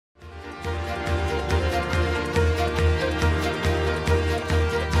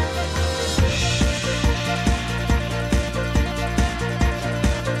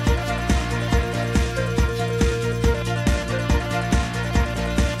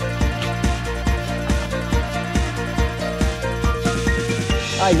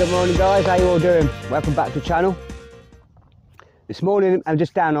Hi, good morning guys, how you all doing? Welcome back to the channel. This morning I'm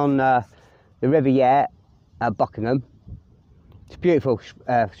just down on the River Yare at Buckingham. It's a beautiful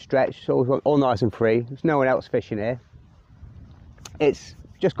stretch, it's all nice and free. There's no one else fishing here. It's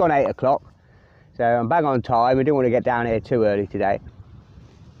just gone 8 o'clock, so I'm bang on time. I didn't want to get down here too early today.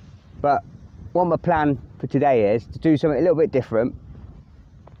 But what my plan for today is to do something a little bit different.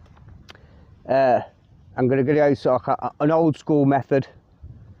 I'm going to go sort of an old school method,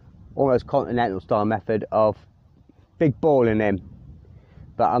 almost continental style method of big balling in,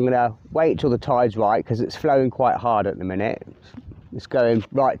 but I'm going to wait till the tide's right because it's flowing quite hard at the minute. It's going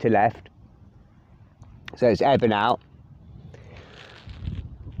right to left, so it's ebbing out.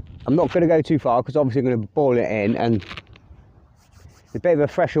 I'm not going to go too far because obviously I'm going to ball it in, and a bit of a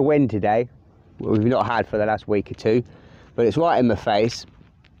fresher wind today we've not had for the last week or two, but it's right in my face.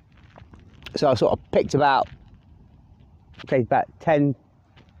 So I sort of picked about 10,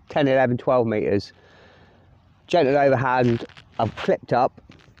 11, 12 metres, gentle overhand. I've clipped up,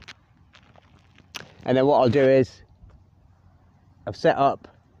 and then what I'll do is I've set up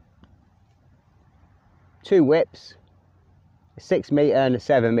 2 whips, a 6 metre and a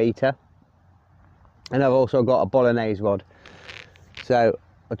 7 metre, and I've also got a bolognese rod. So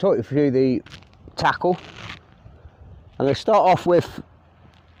I'll talk you through the tackle. I'm going to start off with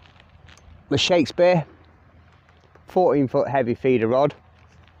the Shakespeare 14-foot heavy feeder rod,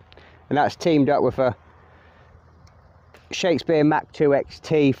 and that's teamed up with a Shakespeare Mach 2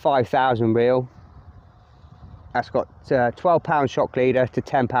 XT 5000 reel. That's got 12-pound shock leader to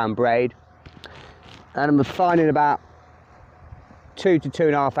 10-pound braid, and I'm finding about 2 to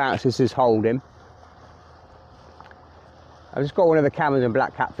 2.5 ounces is holding. I've just got one of the Cameron and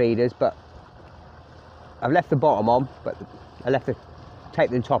Black Cat feeders, but I've left the bottom on, but I left the take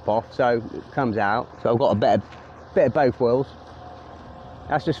the top off so it comes out. So I've got a bit of both wheels.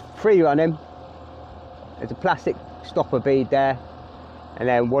 That's just free running. There's a plastic stopper bead there, and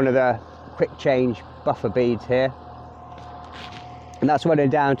then one of the quick change buffer beads here, and that's running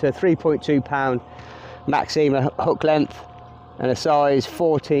down to a 3.2 pound Maxima hook length and a size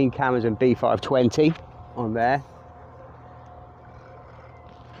 14 Cameron B520 on there.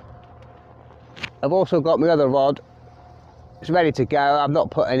 I've also got my other rod. It's ready to go. I've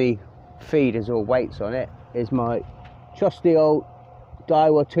not put any feeders or weights on it. It's my trusty old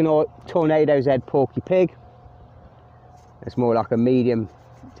Daiwa Tornado's Head Porky Pig. It's more like a medium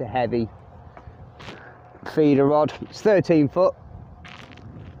to heavy feeder rod. It's 13 foot.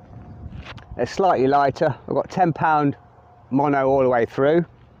 It's slightly lighter. I've got 10-pound mono all the way through,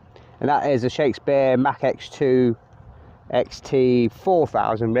 and that is a Shakespeare Mach X2 XT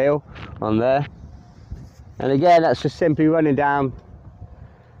 4000 reel on there. And again, that's just simply running down.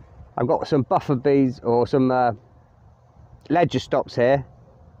 I've got some buffer beads or some ledger stops here.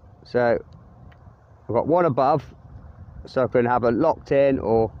 So I've got one above, so I can have it locked in,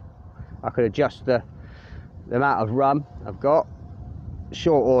 or I could adjust the amount of run I've got,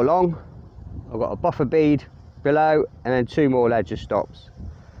 short or long. I've got a buffer bead below, and then 2 more ledger stops.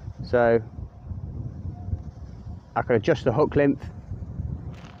 So I can adjust the hook length.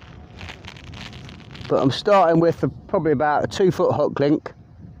 But I'm starting with probably about a 2-foot hook link.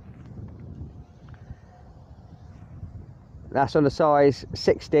 That's on the size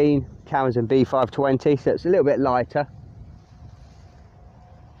 16 Cameron B520, so it's a little bit lighter.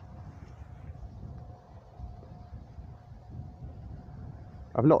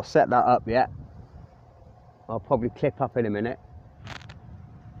 I've not set that up yet. I'll probably clip up in a minute.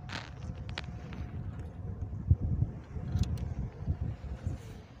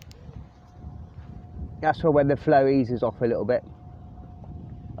 That's for when the flow eases off a little bit.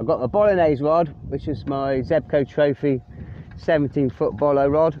 I've got my bolognese rod, which is my Zebco Trophy 17-foot bolo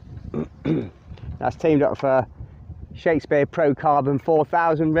rod. That's teamed up for Shakespeare Pro Carbon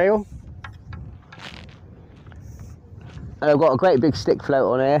 4000 reel. And I've got a great big stick float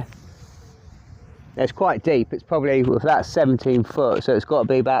on here. It's quite deep. It's probably, with that 17 foot, so it's got to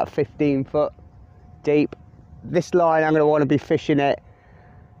be about 15 foot deep. This line, I'm going to want to be fishing it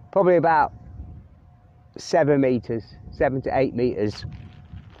probably about 7 meters, 7 to 8 meters.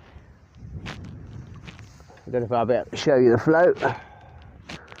 I don't know if I'll be able to show you the float.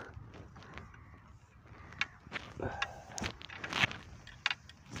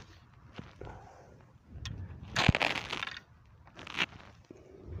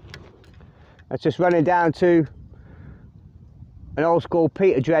 That's just running down to an old school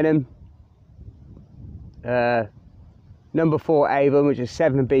Peter Drennan number 4 Avon, which is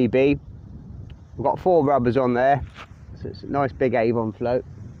 7BB. We've got 4 rubbers on there, so it's a nice big Avon float.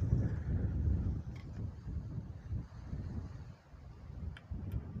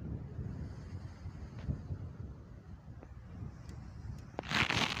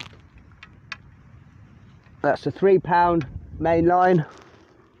 That's a £3 main line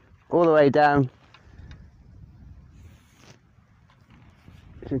all the way down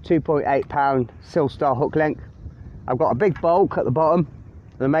to 2.8 Silver Star hook length. I've got a big bulk at the bottom,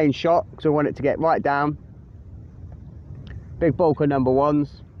 the main shot, because I want it to get right down. Big bulk of number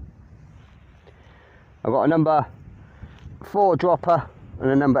 1s. I've got a number 4 dropper and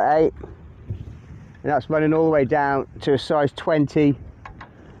a number 8, and that's running all the way down to a size 20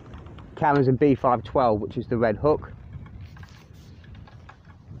 Amazon B512, which is the red hook.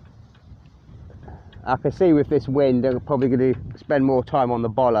 I can see with this wind I'm probably going to spend more time on the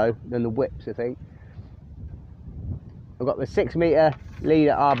bollo than the whips, I think. I've got the 6 metre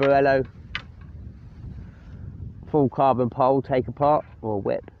leader Arborello full carbon pole take apart, or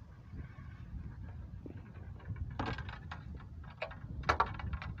whip.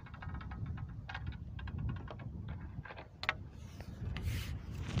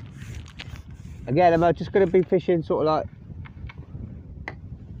 Again, I'm just going to be fishing sort of like,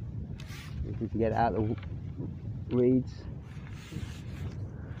 if we can get it out of the reeds.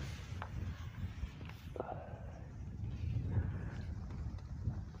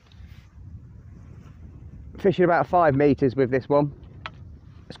 Fishing about 5 metres with this one.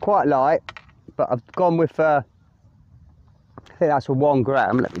 It's quite light, but I've gone with, I think that's a 1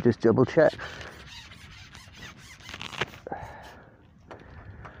 gram. Let me just double check.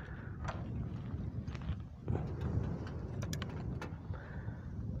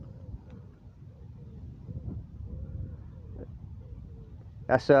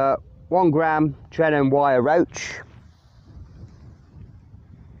 That's a 1 gram Drennan wire roach.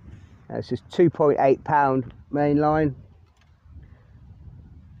 That's just 2.8 main line.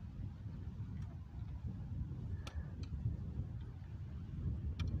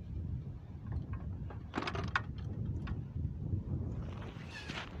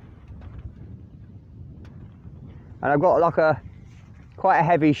 And I've got like quite a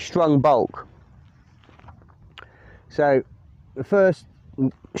heavy strung bulk. So the first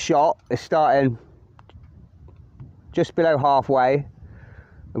shot is starting just below halfway.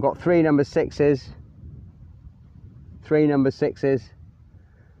 I've got 3 number 6s, 3 number 6s,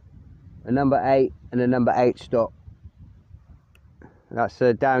 a number 8 and a number 8 stop. That's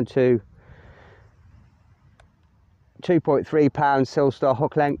down to 2.3 Silver Star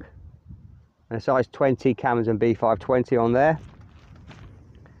hook length and a size 20 Amazon B520 on there.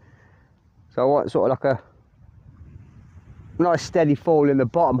 So I want sort of like a nice steady fall in the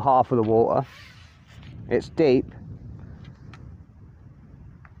bottom half of the water. It's deep.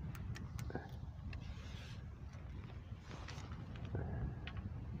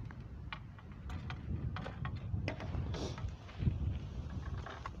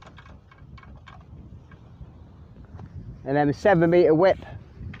 And then a 7 metre whip.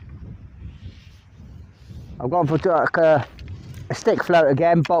 I've gone for like a stick float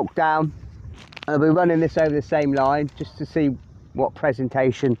again, bulk down. I'll be running this over the same line just to see what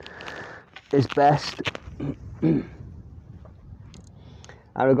presentation is best. And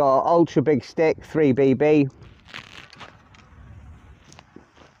we've got an ultra big stick, 3BB.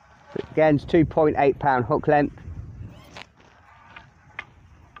 Again, it's 2.8 hook length.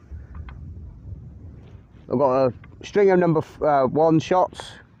 I've got a string of number 1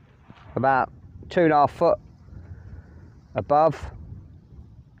 shots, about 2.5 foot above.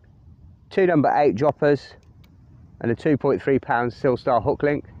 2 number 8 droppers and a 2.3 Silver Star hook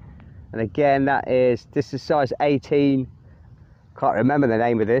link. And again, this is size 18. Can't remember the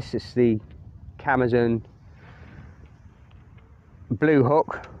name of this. It's the Amazon blue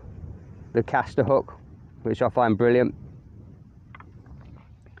hook, the caster hook, which I find brilliant.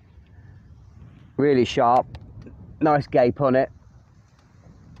 Really sharp, nice gape on it.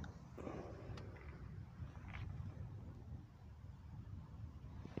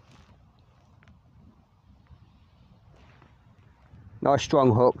 Nice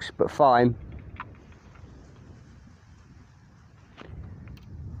strong hooks, but fine.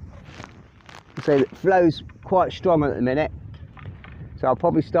 So it flows quite strong at the minute. So I'll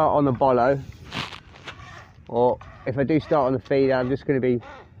probably start on the bollo, or if I do start on the feeder, I'm just going to be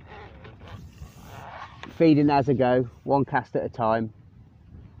feeding as I go, 1 cast at a time.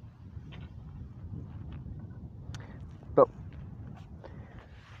 But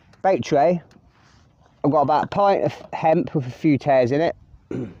bait tray, I've got about a pint of hemp with a few tears in it.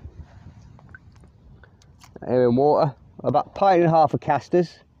 Here in water, about a pint and a half of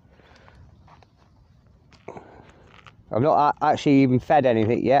casters. I've not actually even fed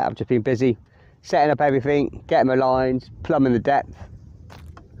anything yet. I've just been busy setting up everything, getting my lines, plumbing the depth.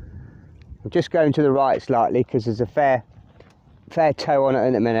 I'm just going to the right slightly because there's a fair toe on it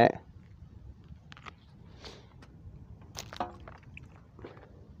in a minute.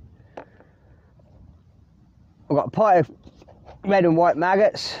 I've got a pint of red and white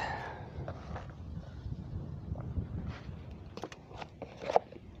maggots.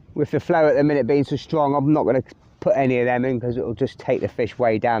 With the flow at the minute being so strong, I'm not going to put any of them in because it'll just take the fish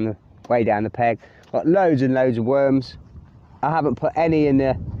way down the peg. Got loads and loads of worms. I haven't put any in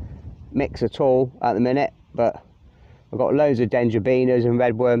the mix at all at the minute, but I've got loads of dendrobinas and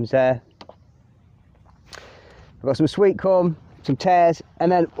red worms there. I've got some sweet corn, some tares,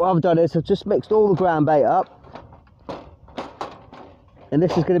 and then what I've done is I've just mixed all the ground bait up, and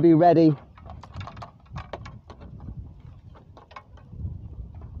this is going to be ready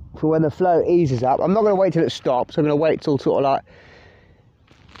for when the flow eases up. I'm not going to wait till it stops. I'm going to wait till sort of like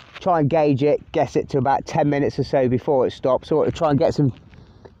try and gauge it, guess it to about 10 minutes or so before it stops. So I want to try and get some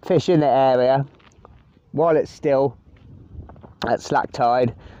fish in the area while it's still at slack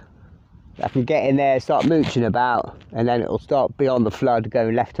tide. I can get in there, start mooching about, and then it'll start beyond the flood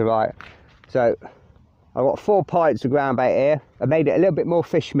going left to right. So I've got 4 pints of ground bait here. I made it a little bit more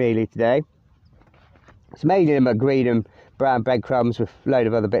fish mealy today. It's made in them green and brown breadcrumbs with a load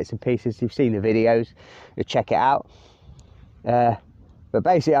of other bits and pieces. You've seen the videos, you check it out. But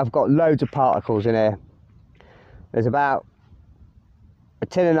basically I've got loads of particles in here. There's about a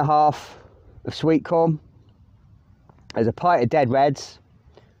tin and a half of sweet corn. There's a pint of dead reds,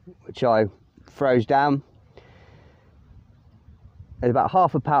 which I froze down. There's about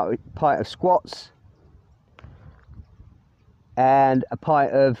half a pint of squats, and a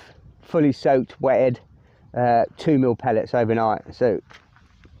pint of fully soaked, wetted 2mm pellets overnight. So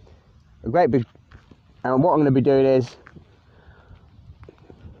a great big, and what I'm going to be doing is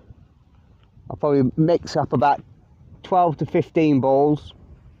I'll probably mix up about 12 to 15 balls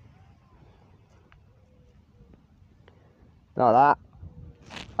like that,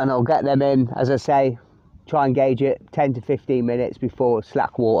 and I'll get them in, as I say, try and gauge it 10 to 15 minutes before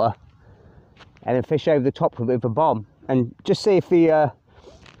slack water, and then fish over the top of it with a bomb and just see if the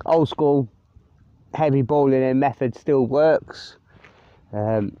old school heavy balling in method still works.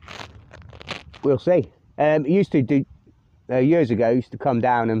 We'll see. Used to do years ago, used to come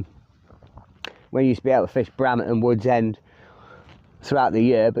down, and when you used to be able to fish Brammet and Woods End throughout the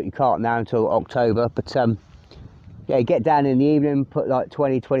year, but you can't now until October. But yeah, get down in the evening, put like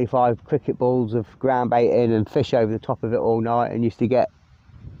 20-25 cricket balls of ground bait in and fish over the top of it all night, and used to get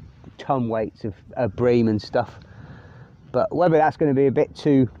ton weights of bream and stuff. But whether that's going to be a bit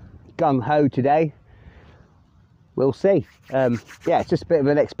too gung-ho today, we'll see. Yeah, it's just a bit of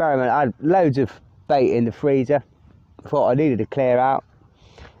an experiment. I had loads of bait in the freezer. I thought I needed to clear out.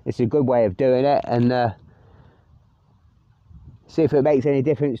 It's a good way of doing it, and see if it makes any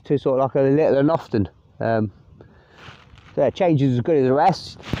difference to sort of like a little and often. So yeah, change is as good as the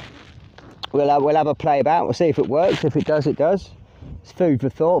rest. We'll have a play about. We'll see if it works. If it does, it does. It's food for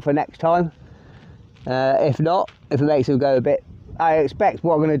thought for next time. If not, if it makes them go a bit, I expect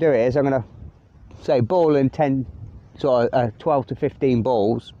what I'm going to do is I'm going to say ball in 12 to 15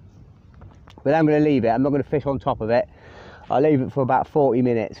 balls, but I'm going to leave it. I'm not going to fish on top of it. I'll leave it for about 40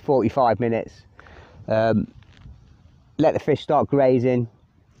 minutes, 45 minutes. Let the fish start grazing,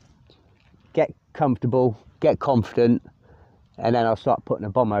 get comfortable, get confident, and then I'll start putting a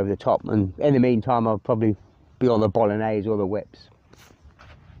bomb over the top. And in the meantime, I'll probably be on the bolognese or the whips.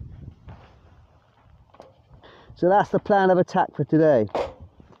 So that's the plan of attack for today.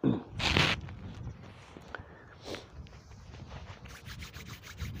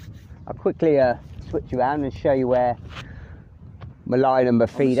 I'll quickly switch around and show you where my line and my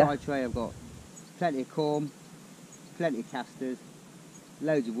feeder. On the side tray I've got plenty of corn, plenty of casters,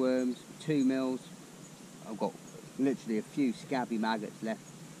 loads of worms, 2 mils. I've got literally a few scabby maggots left,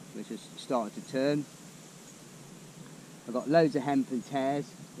 which are starting to turn. I've got loads of hemp and tares,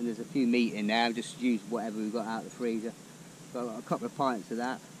 and there's a few meat in there. I've just used whatever we've got out of the freezer. So I've got a couple of pints of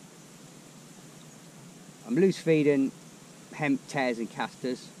that. I'm loose feeding hemp, tares and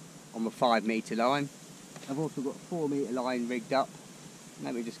casters on my 5 metre line. I've also got a 4 metre line rigged up.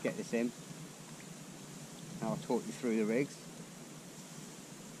 Let me just get this in, and I'll talk you through the rigs.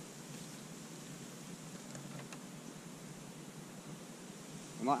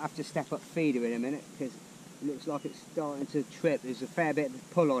 I might have to step up feeder in a minute because it looks like it's starting to trip. There's a fair bit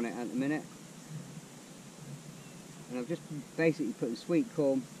of pull on it at the minute. And I've just basically put sweet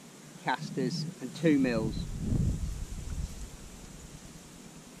corn, casters and 2 mils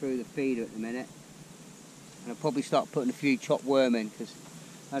through the feeder at the minute. And I'll probably start putting a few chopped worm in because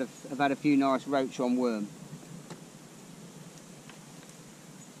I've had a few nice roach on worm.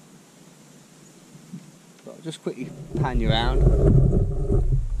 So I'll just quickly pan you around.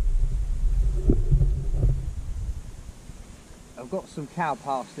 I've got some cow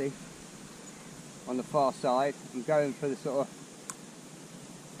parsley on the far side. I'm going for the sort of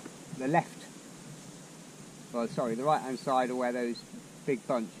the left, well sorry, the right hand side of where those big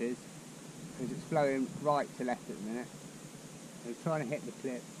bunch is, because it's flowing right to left at the minute. I'm trying to hit the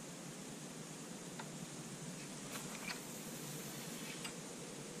clip.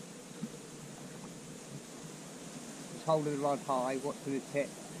 Just holding the rod high, watching the tip.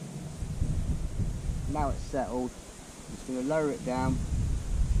 Now it's settled, I'm just going to lower it down,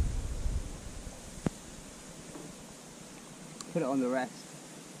 put it on the rest,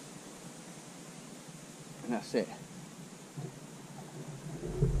 and that's it.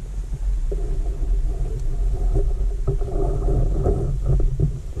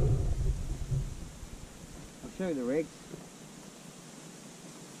 I'll show you the rig.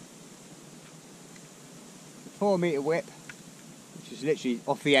 4 metre whip, which is literally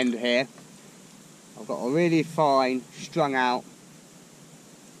off the end here. I've got a really fine strung out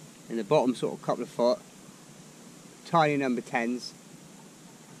in the bottom sort of couple of foot, tiny number 10s.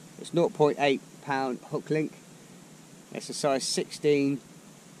 It's 0.8 pound hook link. It's a size 16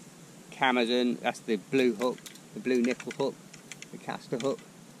 Amazon. That's the blue hook, the blue nipple hook, the caster hook.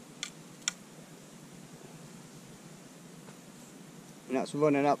 And that's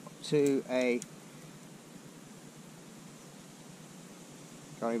running up to a,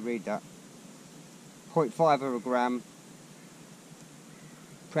 can't even read that, 0.5 of a gram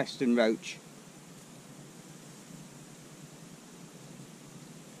Preston roach.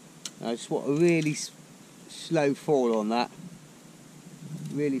 I just want a really slow fall on that,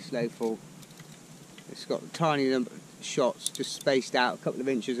 really slow fall. It's got a tiny number of shots just spaced out a couple of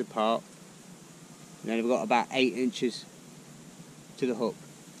inches apart, and then we've got about 8 inches to the hook.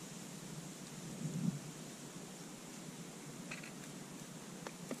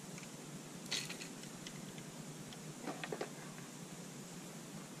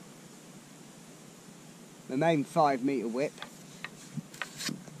 The main 5 metre whip.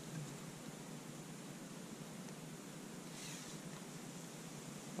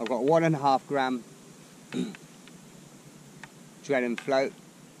 I've got 1.5 gram dread and float.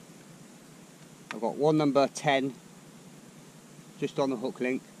 I've got one number 10 just on the hook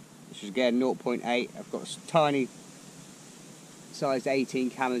link, which is again 0.8. I've got a tiny size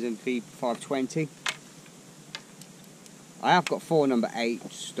 18 Amazon feed 520. I have got 4 number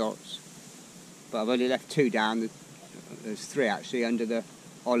 8 stops, but I've only left 2 down. There's 3 actually under the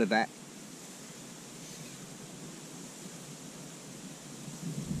Olivet.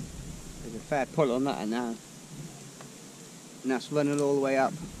 There's a fair pull on that now, and that's running all the way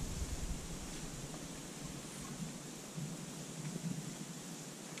up.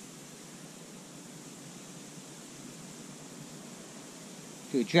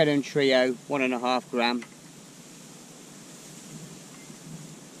 To a Dreadon Trio, 1.5 gram.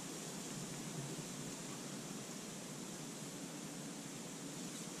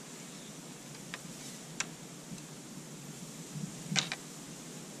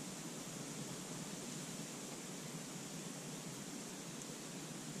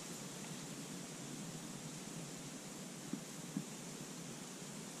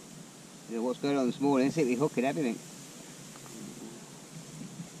 You know what's going on this morning? Simply hooking everything.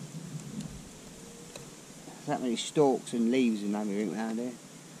 There's that many stalks and leaves and everything around here.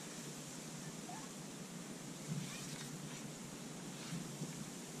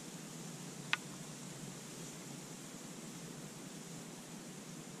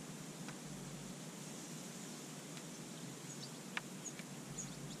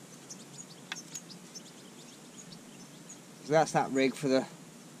 So that's that rig for the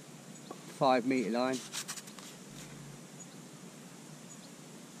 5 metre line. I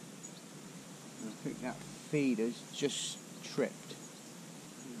think that feeder's just tripped.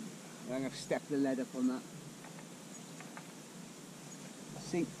 I'm going to step the lead up on that.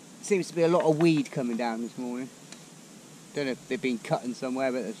 Seems to be a lot of weed coming down this morning. Don't know if they've been cutting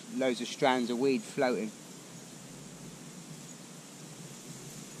somewhere, but there's loads of strands of weed floating.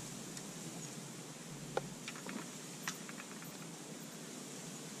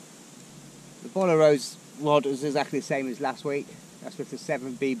 The Bollero's rod is exactly the same as last week. That's with the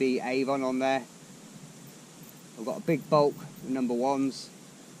 7BB Avon on there. I've got a big bulk of number 1s,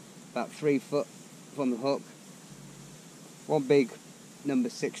 about 3 foot from the hook. One big number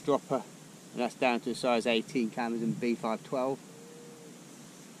 6 dropper, and that's down to a size 18 Amazon B512.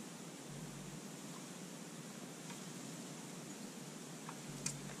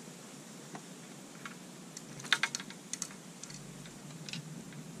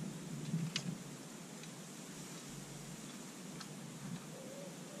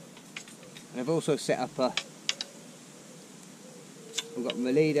 And I've also set up a, I've got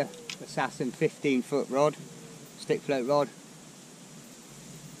my leader Assassin 15-foot rod, stick float rod.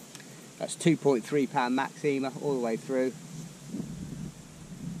 That's 2.3 pound Maxima all the way through.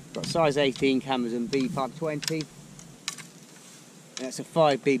 Got size 18 cameras and B520. And that's a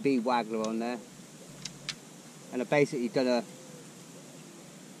 5BB waggler on there. And I've basically done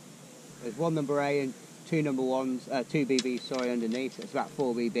there's one number A and two number ones, 2BB sorry underneath, so it's about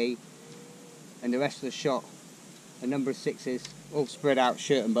 4BB. And the rest of the shot, a number of 6s, all spread out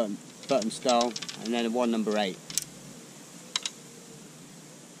shirt and button style, and then one number 8.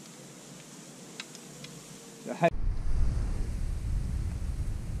 So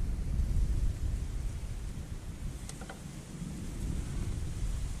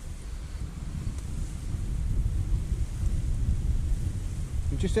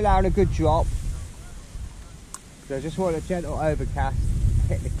I'm just allowing a good drop, so I just want a gentle overcast,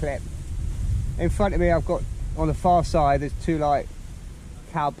 hit the clip. In front of me I've got, on the far side, there's two like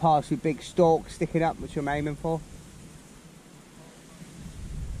cow paths with big stalks sticking up, which I'm aiming for.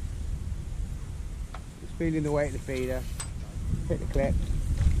 Just feeling the weight of the feeder, hit the clip.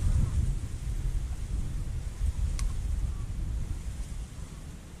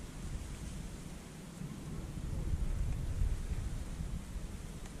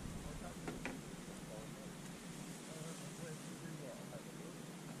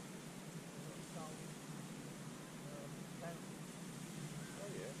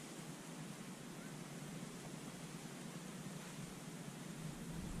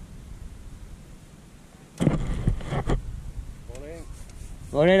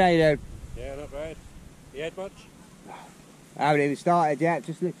 Morning, how you doing? Yeah, not bad. You had much? I haven't even started yet,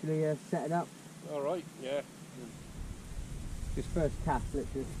 just literally setting up. Alright, yeah. Just first cast,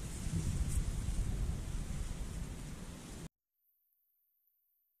 literally.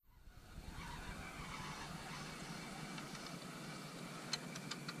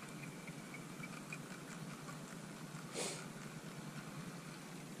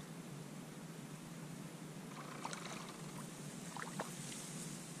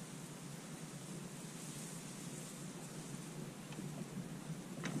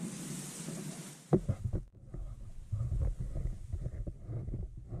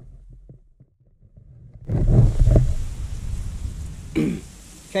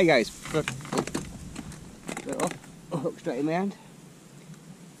 Okay guys, hook straight in my hand.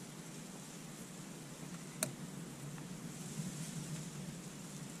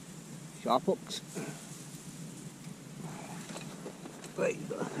 Sharp hooks. There you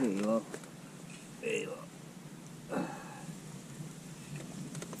go. There you are. There you are.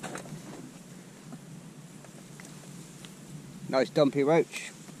 Nice dumpy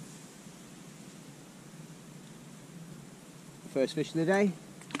roach. First fish of the day.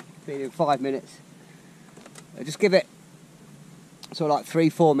 Feeding in 5 minutes. I just give it sort of like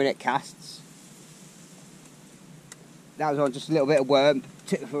 3-4 minute casts. That was on just a little bit of worm,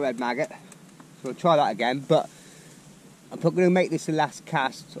 tipped for a red maggot. So we'll try that again, but I'm going to make this the last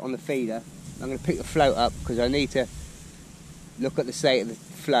cast on the feeder. I'm going to pick the float up because I need to look at the state of the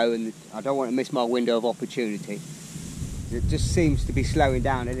flow, and I don't want to miss my window of opportunity. It just seems to be slowing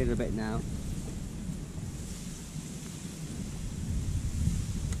down a little bit now.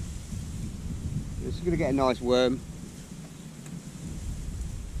 Just going to get a nice worm,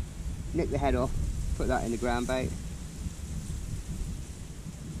 nick the head off, put that in the ground bait.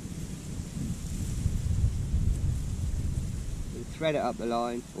 Thread it up the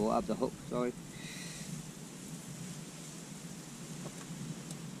line, or up the hook, sorry.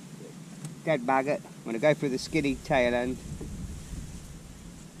 Dead maggot. I'm going to go through the skinny tail end,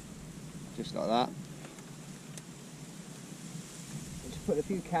 just like that. Just put a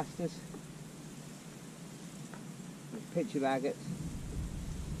few casters. Pinch of maggots.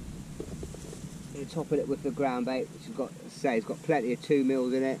 And topping it with the ground bait, which has got, say, it's got plenty of 2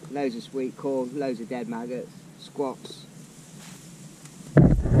 mils in it, loads of sweet corn, loads of dead maggots, squats.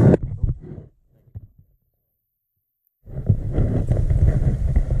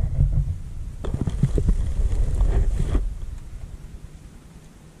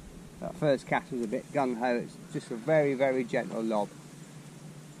 That first cast was a bit gung-ho. It's just a very, very gentle lob.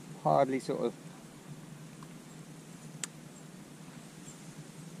 Hardly sort of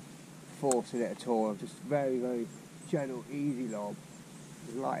forcing it at all, just very, very gentle, easy lob,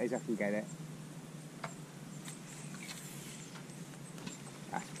 as light as I can get it.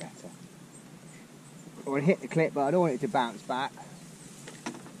 That's better. I want to hit the clip, but I don't want it to bounce back.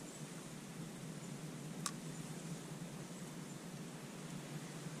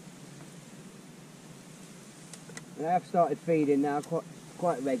 And I have started feeding now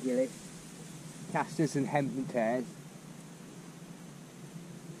quite regularly. Casters and hemp and tares.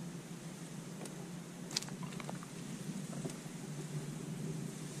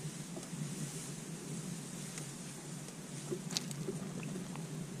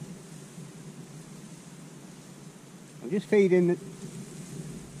 just feeding,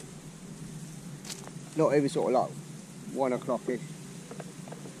 not even sort of like 1 o'clock-ish,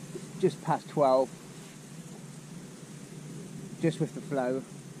 just past 12, just with the flow.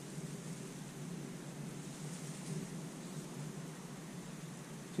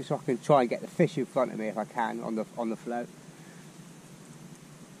 Just so I can try and get the fish in front of me if I can on the float.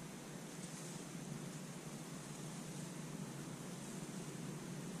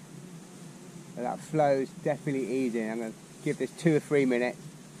 And that flow's definitely easy. I'm going to give this 2 or 3 minutes.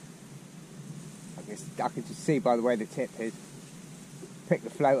 I can just see by the way the tip is. Pick the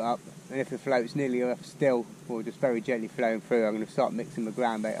float up, and if the float's nearly enough still, or just very gently flowing through, I'm going to start mixing the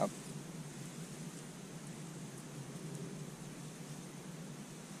ground bait up.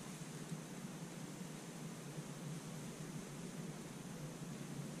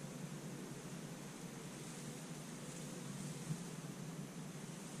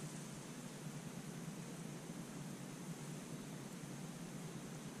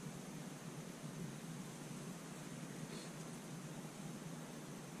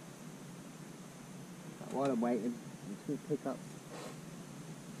 While I'm waiting, I'm just going to pick up.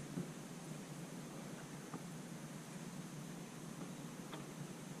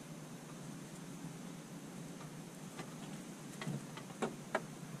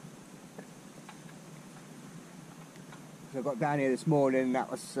 So I got down here this morning, and that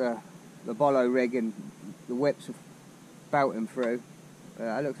was the bolo rig, and the whips are belting through.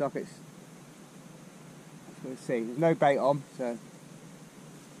 It looks like it's. Let's see. There's no bait on, so.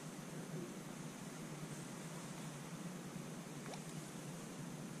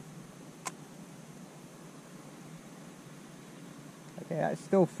 Yeah, it's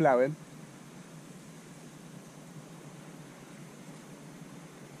still flowing.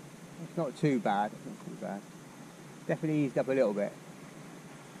 It's not too bad. It's not too bad. Definitely eased up a little bit.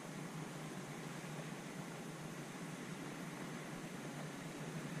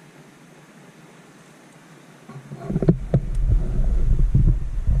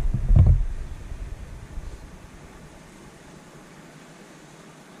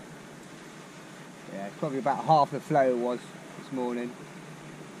 Yeah, it's probably about half the flow it was this morning.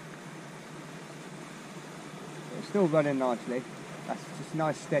 It's still running nicely. That's just a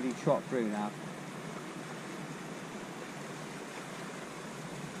nice steady trot through now.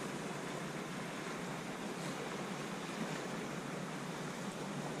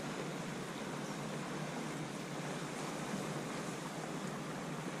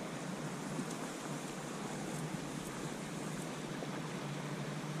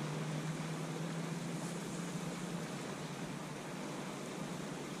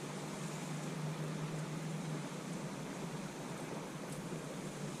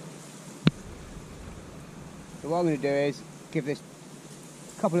 So what I'm going to do is give this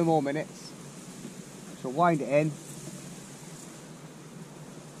a couple of more minutes. So wind it in.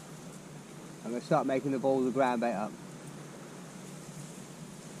 I'm going to start making the balls of ground bait up.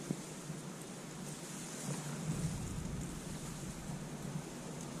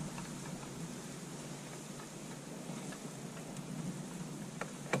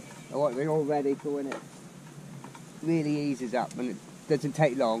 I want it all ready for when it really eases up, and it doesn't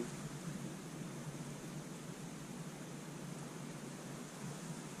take long.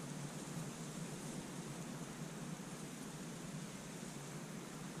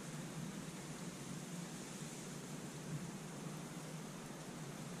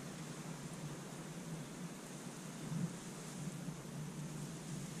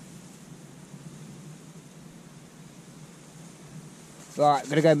 Right, I'm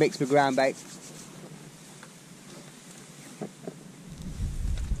going to go mix my ground bait.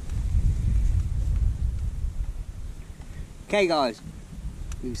 Okay guys,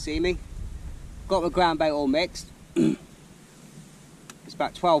 you can see me. Got my ground bait all mixed. It's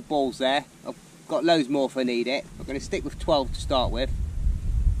about 12 balls there. I've got loads more if I need it. I'm going to stick with 12 to start with,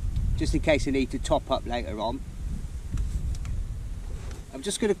 just in case I need to top up later on. I'm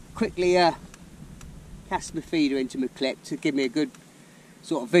just going to quickly cast my feeder into my clip to give me a good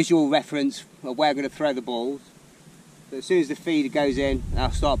sort of visual reference of where I'm going to throw the balls. So as soon as the feeder goes in,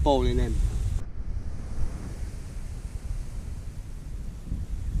 I'll start bowling in.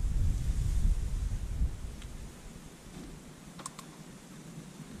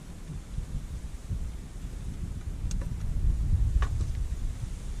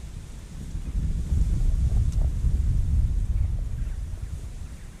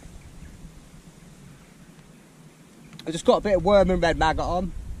 I just got a bit of worm and red maggot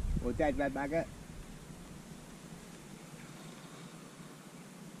on, or dead red maggot.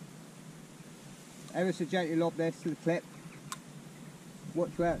 Ever so gently lob this to the clip. Watch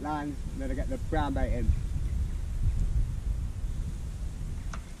where it lands, and then I get the brown bait in.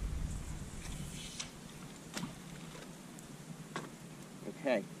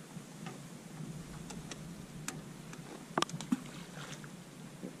 Okay.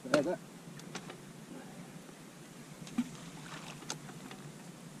 Further.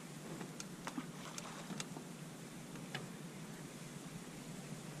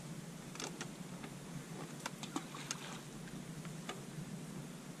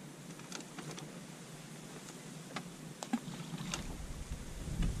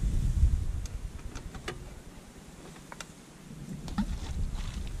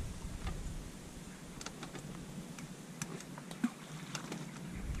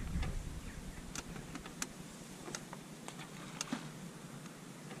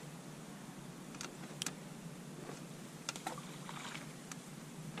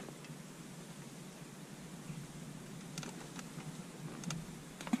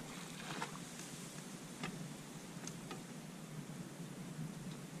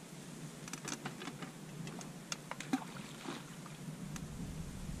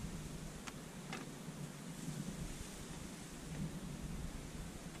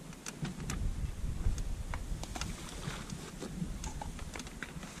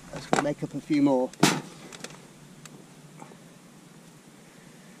 Let's go make up a few more.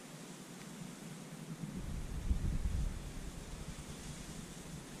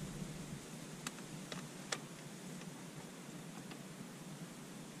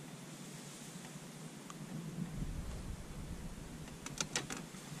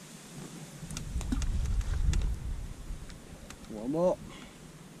 One more.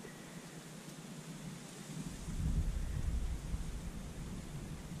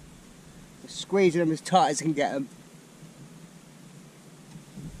 Just squeezing them as tight as I can get them.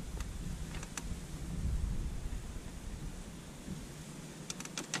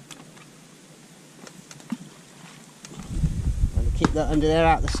 And keep that under there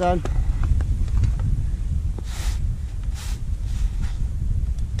out of the sun.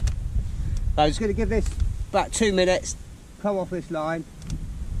 I'm just going to give this about 2 minutes. Come off this line.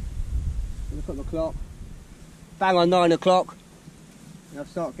 Look at the clock. Bang on 9 o'clock. And I'll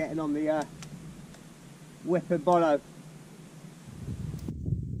start getting on the whip and bolo.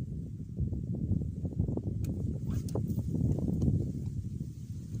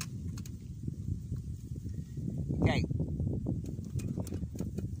 Okay.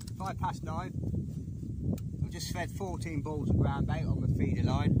 9:05. I've just fed 14 balls of ground bait on the feeder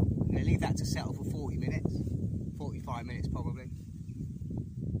line. I'm going to leave that to settle for 40 minutes. 45 minutes probably.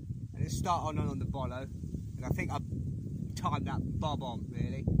 And just start on the bolo, and I think I've timed that bob on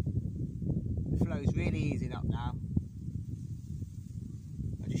really. The flow's really easing up now.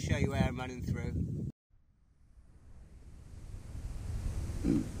 I'll just show you where I'm running through.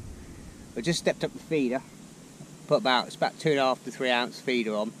 I just stepped up the feeder, put it's about 2.5 to 3 ounce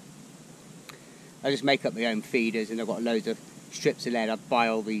feeder on. I just make up my own feeders, and I've got loads of strips of lead. I buy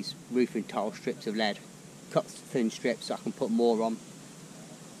all these roofing tile strips of lead, cut thin strips so I can put more on.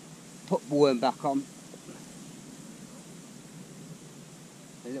 Put worm back on.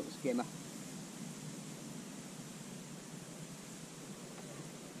 A little skimmer.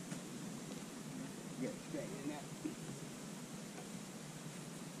 Get it straight in there.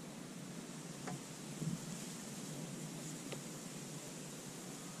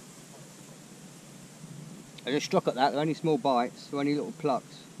 I just struck at that, they're only small bites, they're only little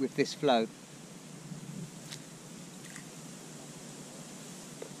plucks with this flow.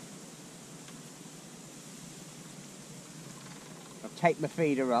 Take my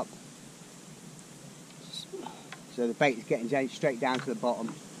feeder up so the bait is getting straight down to the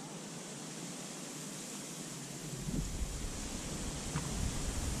bottom.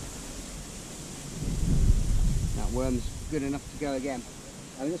 That worm's good enough to go again.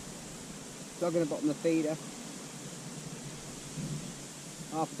 I'm just plugging the bottom of the feeder.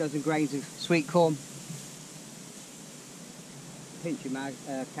 Half a dozen grains of sweet corn, pinch of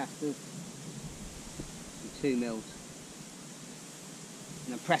casters, and 2 mils.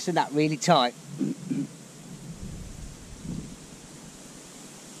 And I'm pressing that really tight. I'm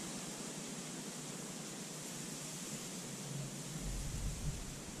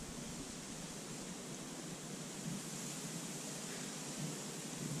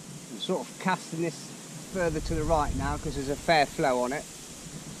sort of casting this further to the right now because there's a fair flow on it.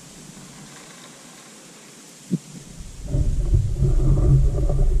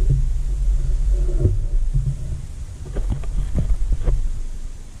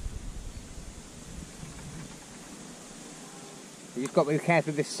 You've got to be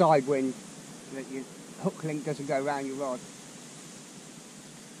careful of this side wind, that your hook link doesn't go around your rod.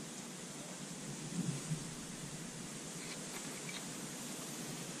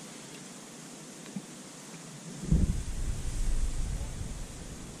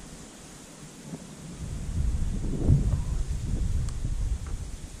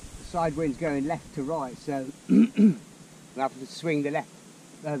 side wind's going left to right, so I have to swing the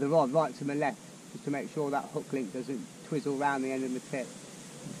rod right to my left, just to make sure that hook link doesn't twizzle round the end of the tip.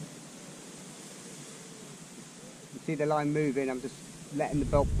 You see the line moving, I'm just letting the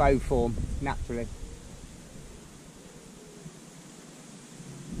bow form naturally.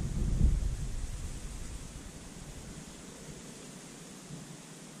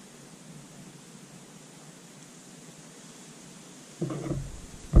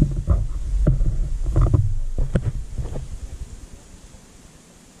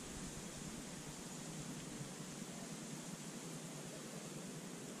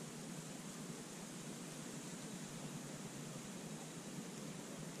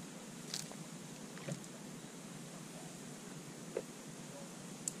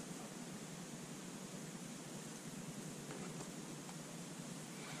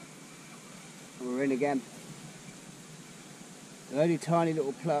 We're in again. They're only tiny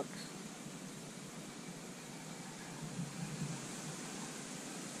little plucks.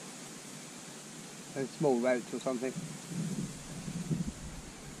 A small roach or something.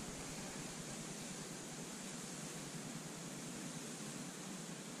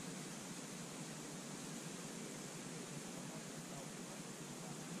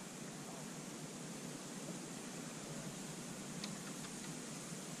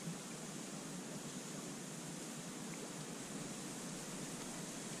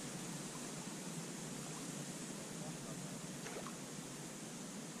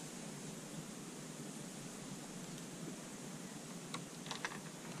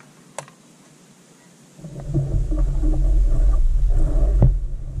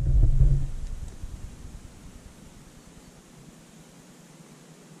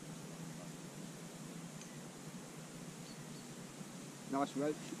 Nice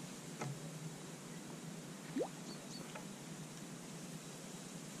roach.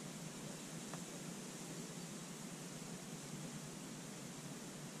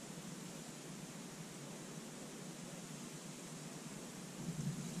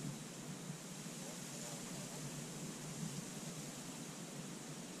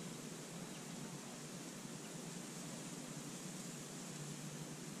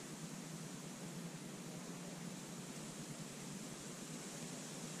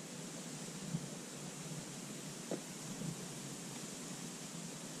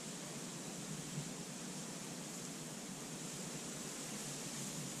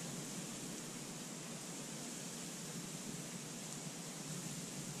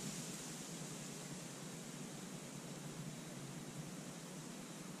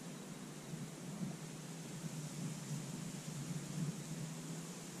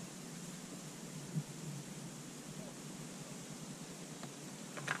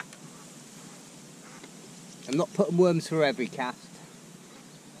 I'm not putting worms through every cast,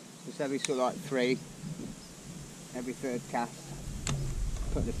 just every sort of like 3, every 3rd cast,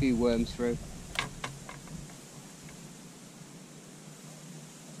 putting a few worms through.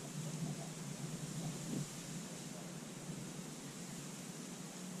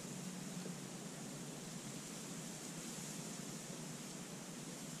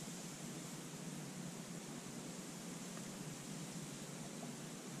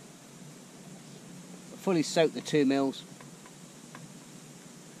 Fully soak the 2 mils.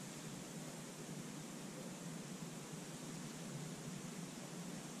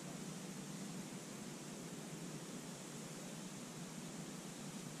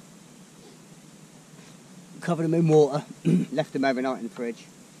 Covered them in water, left them overnight in the fridge.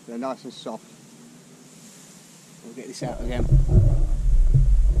 They're nice and soft. We'll get this out again.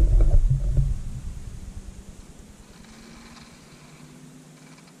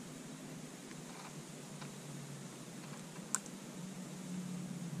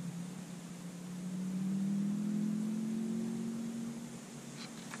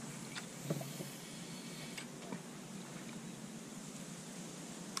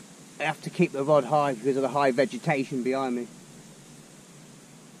 I have to keep the rod high because of the high vegetation behind me.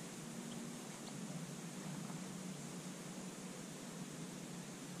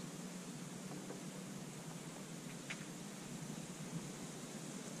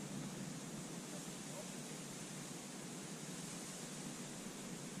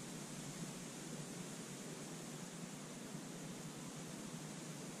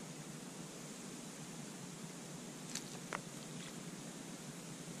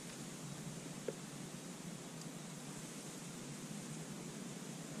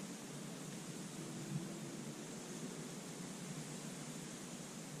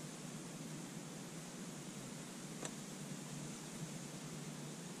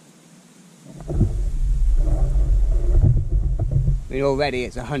 I mean, already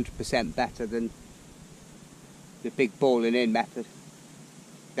it's 100% better than the big balling in method.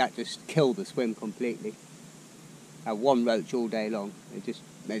 That just killed the swim completely. I had one roach all day long.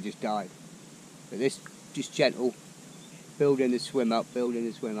 They just died. But this just gentle, building the swim up, building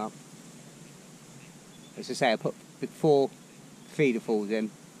the swim up. As I say, I put 4 feeder falls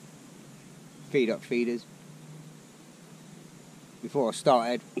in, feed up feeders. Before I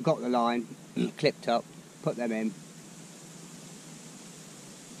started, got the line, clipped up, put them in,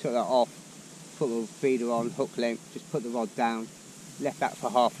 took that off, put the feeder on, hook length, just put the rod down, left that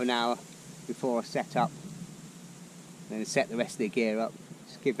for half an hour before I set up, then set the rest of the gear up.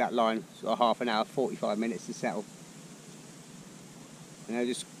 Just give that line sort of half an hour, 45 minutes to settle. And I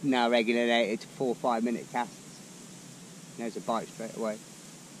just now regulated to 4 or 5 minute casts. There's a bite straight away.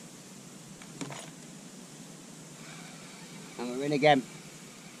 And we're in again.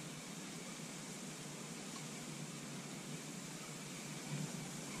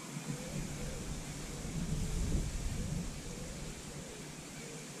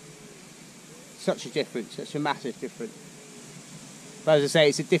 Such a difference, such a massive difference. But as I say,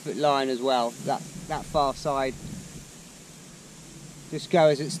 it's a different line as well. That far side, just go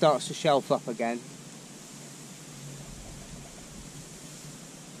as it starts to shelf up again.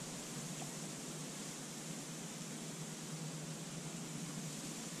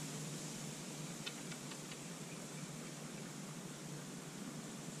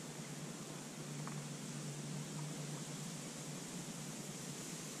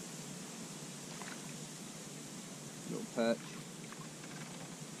 Little perch.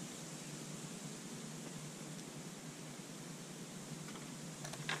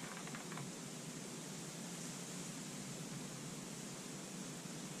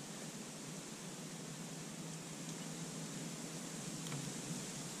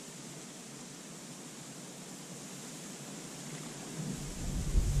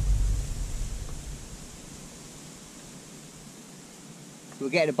 We're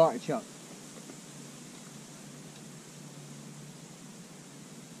getting a biting shot.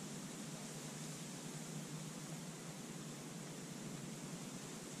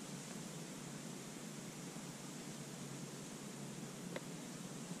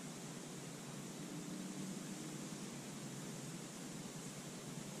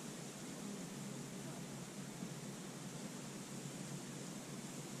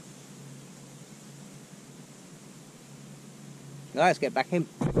 Right, let's get back in.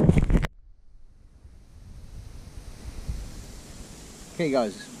 Okay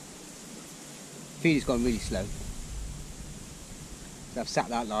guys, feeder's gone really slow. So I've sat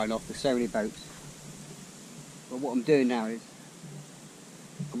that line off, there's so many boats. But what I'm doing now is,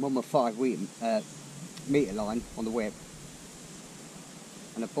 I'm on my 5 metre line on the whip,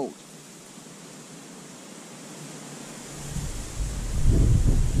 and a bolt.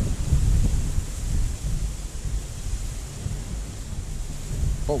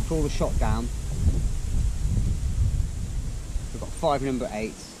 Bolted all the shot down. We've got 5 number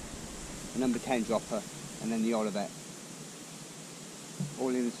 8s, a number 10 dropper, and then the Olivet. All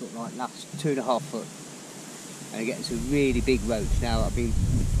in the sort of like last 2.5 foot. And getting some really big roach. Now I've been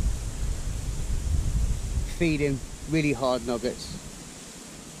feeding really hard nuggets,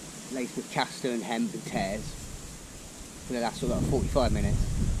 laced with castor and hemp and tears, for the last sort of like 45 minutes.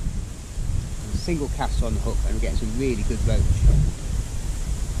 A single caster on the hook, and we're getting some really good roach.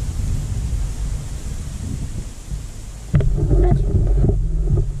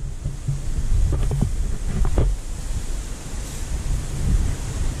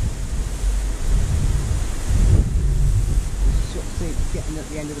 Getting at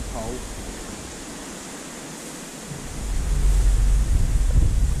the end of the pole.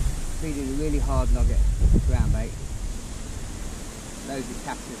 Feeding a really hard nugget ground bait. Loads of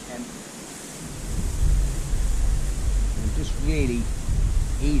cactus hemp. And just really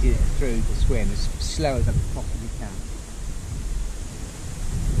easing it through the swim as slow as I possibly can.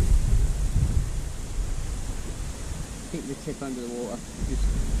 Keep the tip under the water, just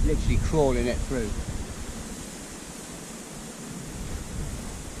literally crawling it through.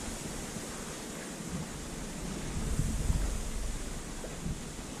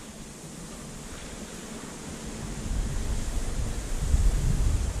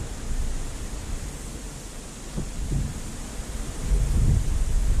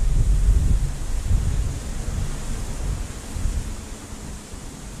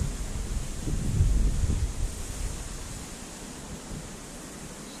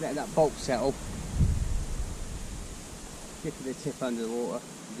 Let that bulk settle, dipping the tip under the water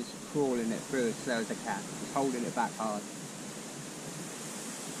and just crawling it through as slow as I can, just holding it back hard.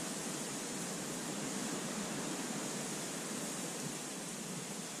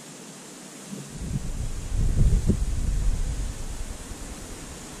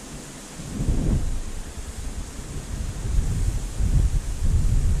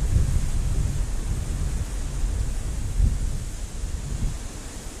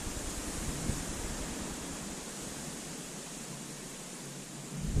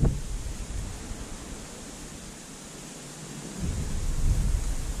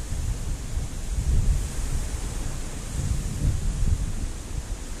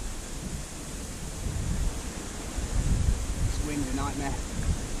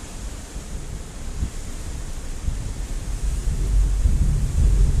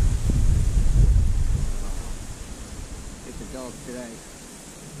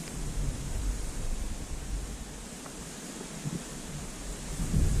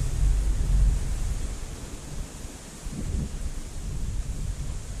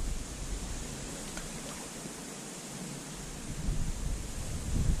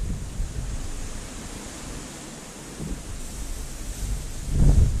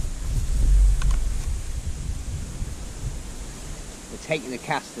 taking the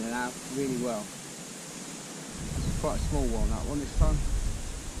casting out really well. Quite a small one, that one this time.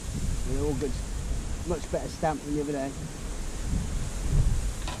 They're all good, much better stamped than the other day.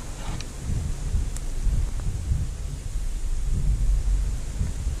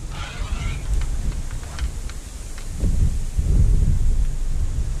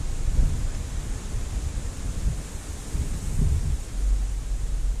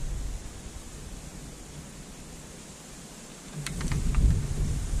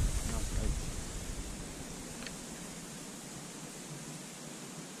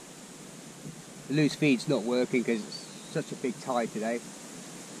 The loose feed's not working because it's such a big tide today.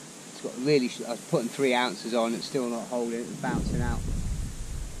 It's got really, I was putting 3 ounces on, it's still not holding, it's bouncing out.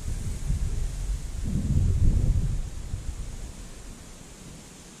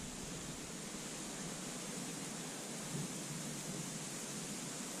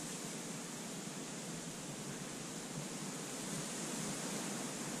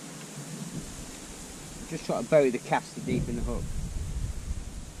 Just try to bury the caster deep in the hook.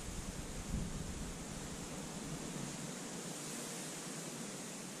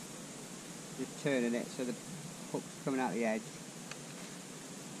 Just turning it so the hook's coming out the edge.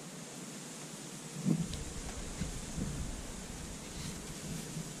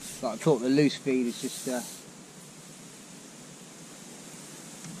 Like I thought, the loose feed is just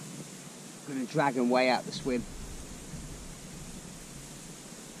going to drag them way out the swim.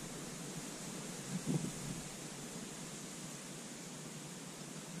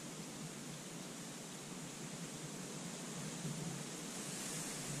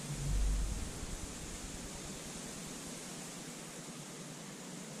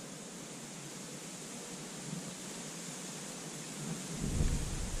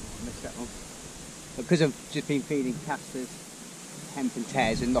 That one. But because I've just been feeding casters, hemp and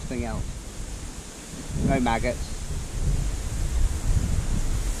tares and nothing else. No maggots.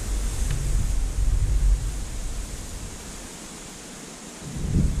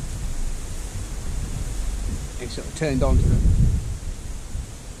 It sort of turned on to them.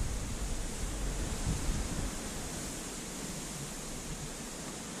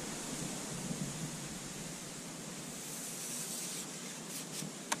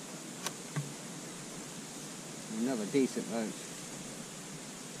 Another decent roach.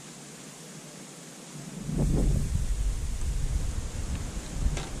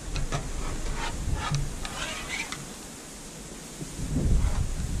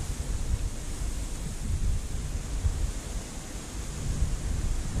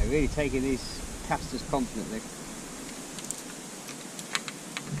 They're really taking these casters confidently.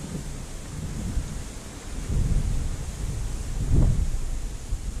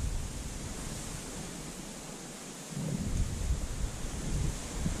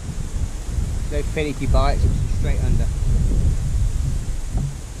 No finicky bites, it's straight under.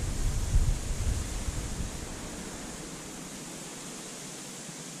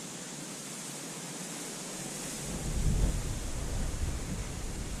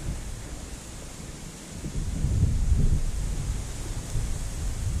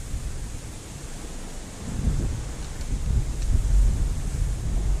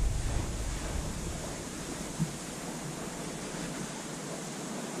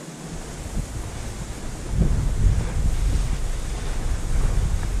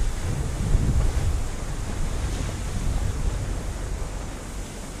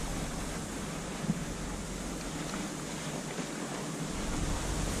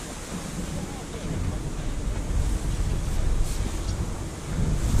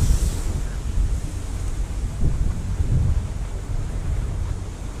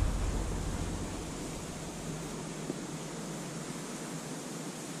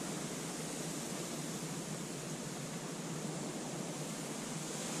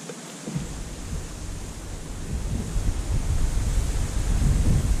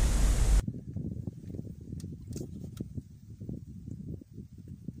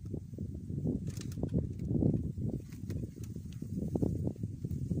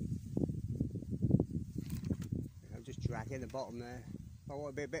 Dragging the bottom there. I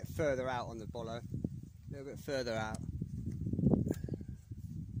want to be a bit further out on the bollo, a little bit further out.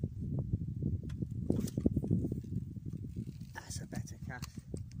 That's a better cast.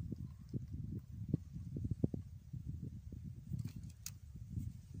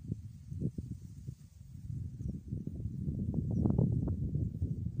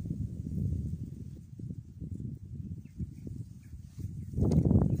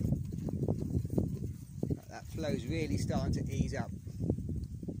 That flow's really starting to ease up.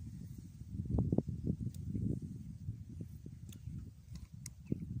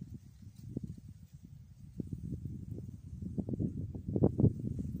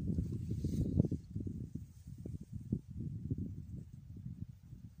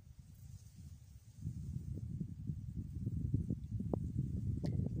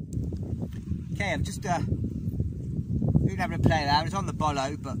 Okay, I'm just been having a play around. It's on the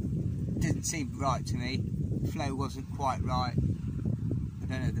bollow, but it didn't seem right to me. The flow wasn't quite right. I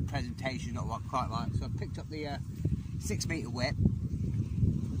don't know, the presentation's not quite right. So I picked up the 6 metre whip.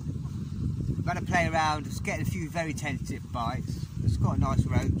 I've had a play around, just getting a few very tentative bites. It's got a nice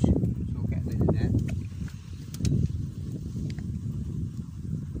roach, so we'll get a bit in there.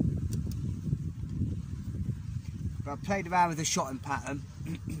 But I played around with the shotting pattern,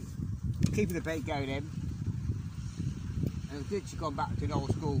 keeping the bait going in, and I've literally gone back to an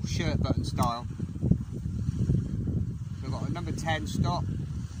old school shirt button style. So I've got a number 10 stop,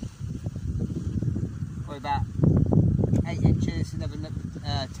 probably about 8 inches, another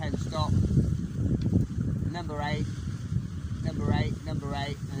 10 stop, number 8, number 8, number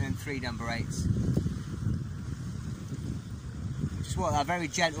 8, and then 3 number 8s. Just want a very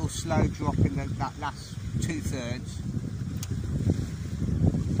gentle, slow drop in that last 2/3.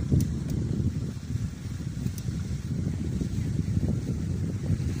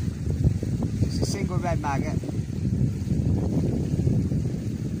 Just a single red maggot.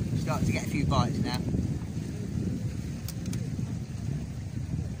 Starting to get a few bites now.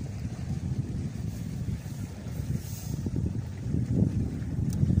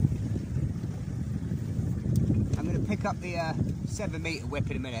 Pick up the 7 metre whip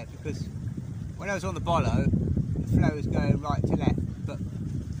in a minute, because when I was on the bollow the flow was going right to left, but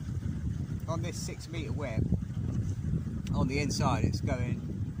on this 6 metre whip on the inside it's going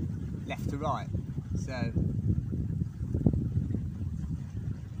left to right. So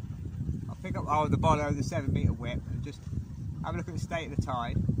I'll pick up the bollow, the 7 metre whip, and just have a look at the state of the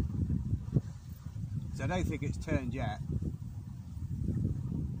tide, because I don't think it's turned yet.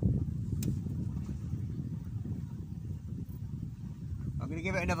 I'm going to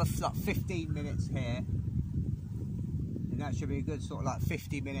give it another 15 minutes here, and that should be a good sort of like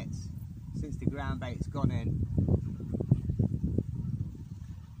 50 minutes since the ground bait's gone in.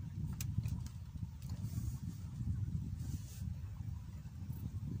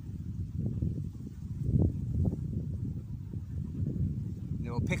 And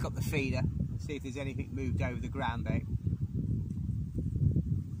then we'll pick up the feeder and see if there's anything moved over the ground bait.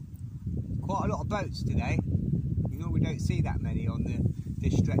 Quite a lot of boats today. You know, we don't see that many on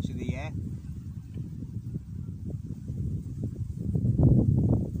this stretch of the air.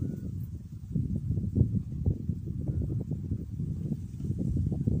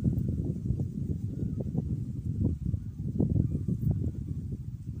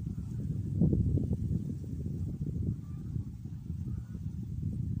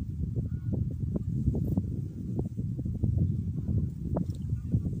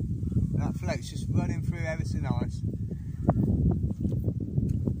 That float's just running through ever so nice.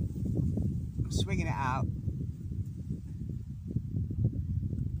 Swinging it out.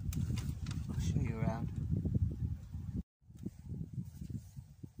 I'll show you around.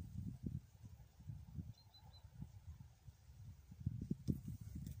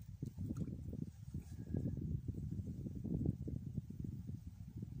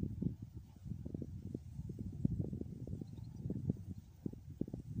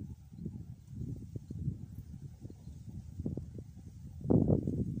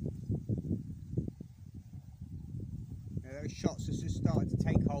 Those shots are just starting to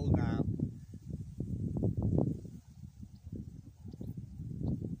take hold now.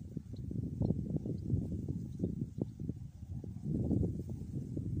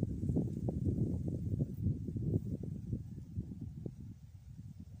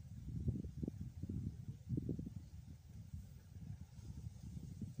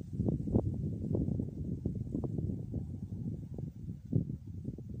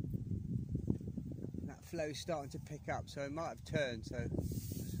 Flow's starting to pick up, so it might have turned, so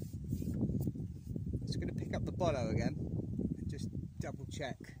just going to pick up the bollow again and just double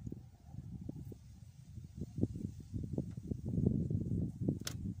check.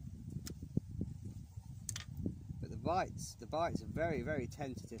 But the bites are very, very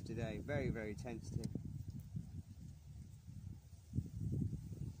tentative today, very, very tentative.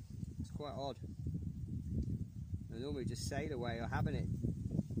 It's quite odd. They normally just sail away or having it.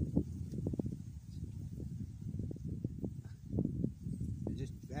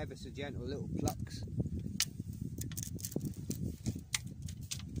 Just ever so gentle little plucks.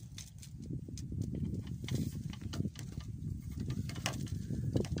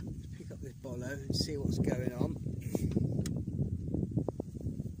 Let's pick up this bollow and see what's going on.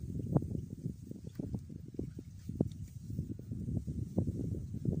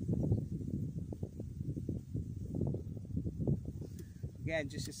 Again,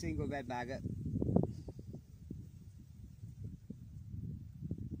 just a single red maggot.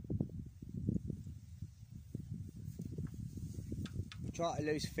 try to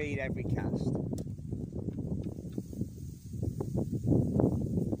loose feed every cast.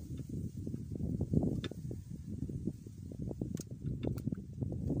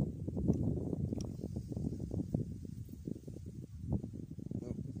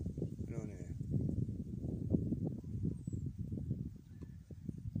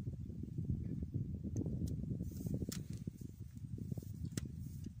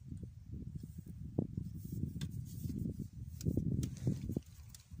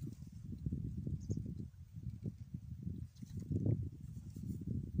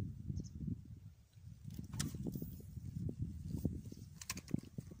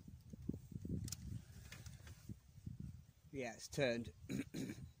 Yeah, it's turned. So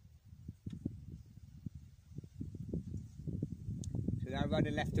now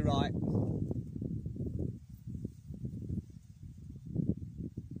running left to right.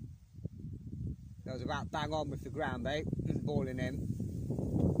 That was about bang on with the ground bait, balling in.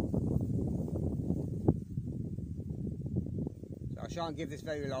 So I shan't give this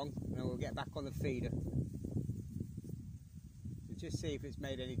very long, and then we'll get back on the feeder. So just see if it's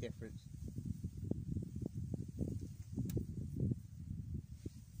made any difference.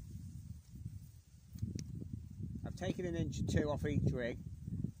 I've taken 1 inch or 2 off each rig.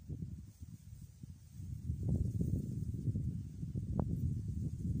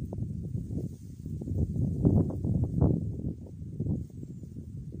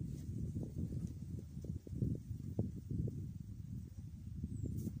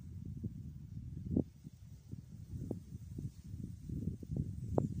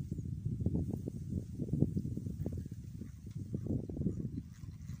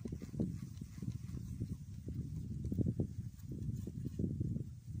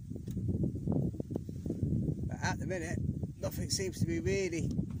 At the minute, nothing seems to be really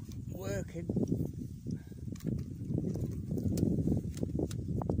working.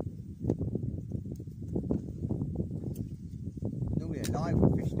 Normally alive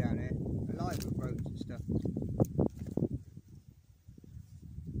with fish down here, alive with ropes and stuff.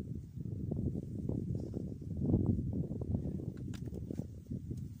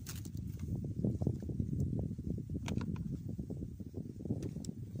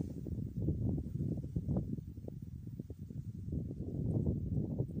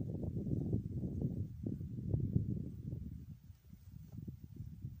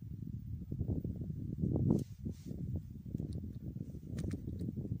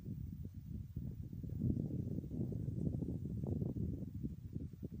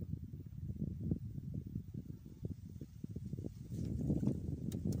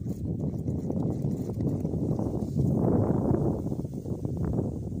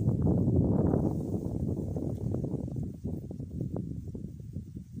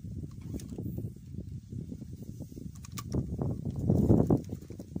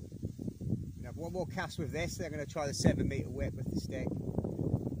 One more cast with this, then I'm going to try the 7 metre whip with the stick.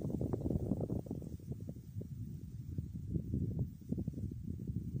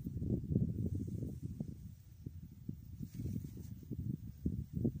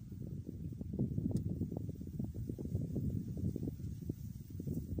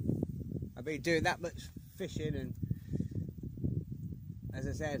 I've been doing that much fishing, and as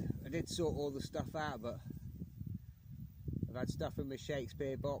I said, I did sort all the stuff out, but I've had stuff in my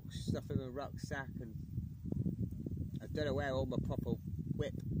Shakespeare box, stuff in my rucksack, and I don't know where all my proper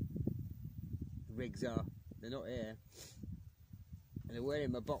whip rigs are. They're not here. And they were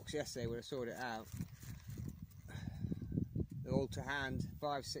in my box yesterday when I sorted it out. They're all to hand,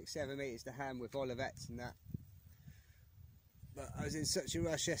 5, 6, 7 metres to hand with olivettes and that. But I was in such a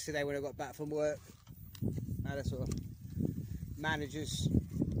rush yesterday when I got back from work. I had a sort of manager's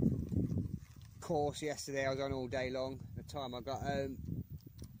course yesterday. I was on all day long. The time I got home,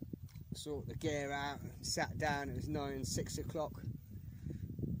 sorted the gear out, and sat down. It was 9, 6 o'clock.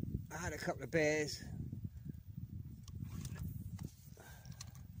 I had a couple of beers.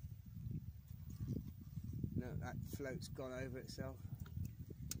 No, that float's gone over itself.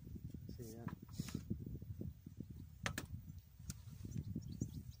 See that?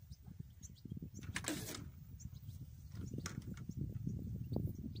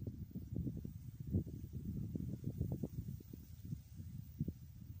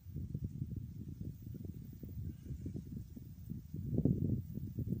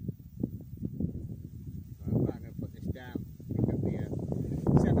 Down, pick up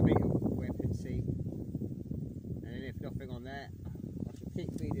the 7 metre whip and see, and then if nothing on there, I shall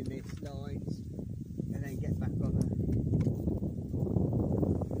keep feeding these lines and then get back on there.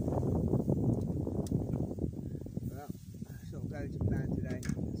 Well, that's not going to plan today.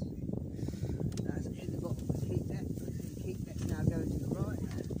 Let's see. That's in the bottom of the keep net. The keep net's now going to the right.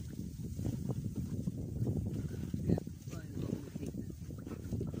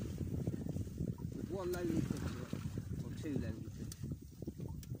 lonely fish, or two lonely fish.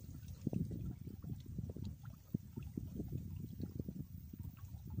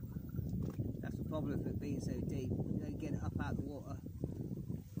 That's the problem with it being so deep. You don't get it up out of the water.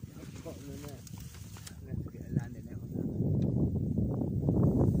 I've forgotten the net. I'm going to have to get a landing net on that.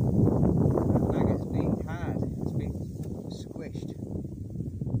 That maggot's been hard. It's been squished.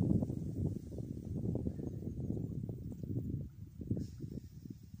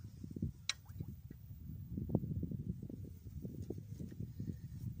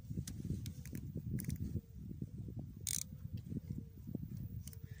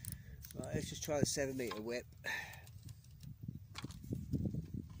 Right, let's just try the 7 metre whip.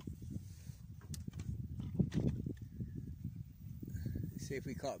 See if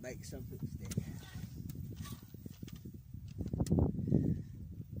we can't make something stick.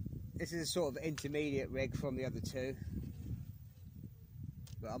 This is a sort of intermediate rig from the other two,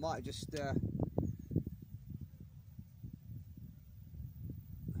 but I might just do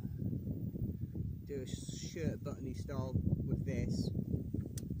a shirt buttony style with this,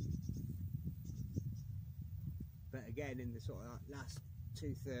 but again in the sort of last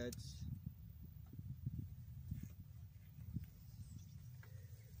 2/3.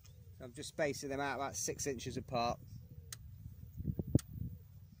 I'm just spacing them out about 6 inches apart.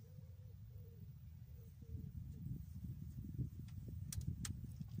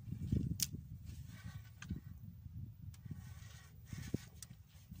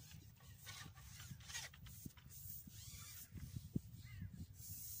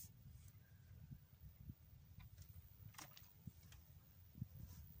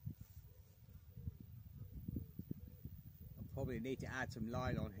 I'll probably need to add some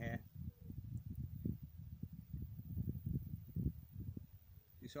line on here,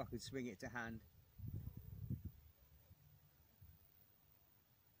 so I can swing it to hand.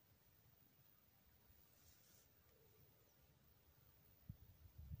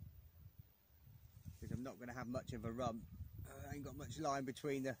 Because I'm not going to have much of a rump. I ain't got much line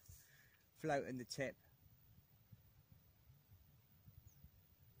between the float and the tip.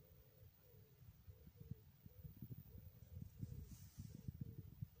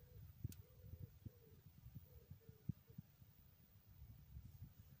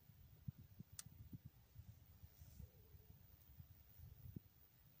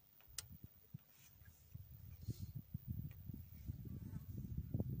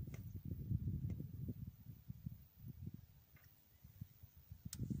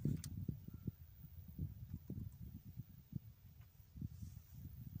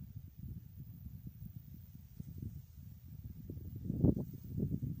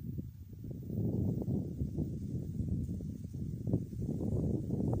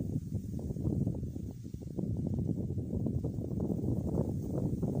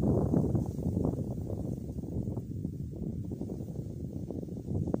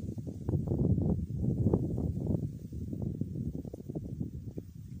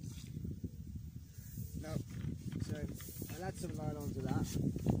 I'll add some line onto that.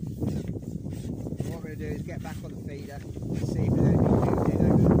 What I'm going to do is get back on the feeder and see if there's anything moved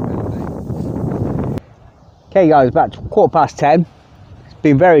in over the ground. Okay guys, about 10:15. It's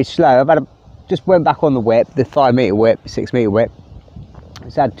been very slow. Just went back on the whip, the 5 metre whip, 6 metre whip.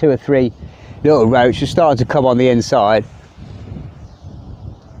 It's had 2 or 3 little roach just starting to come on the inside.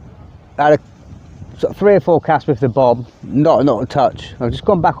 I had a sort of 3 or 4 casts with the bob, not a touch. I've just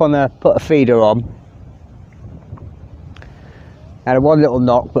gone back on there, put a feeder on. Had one little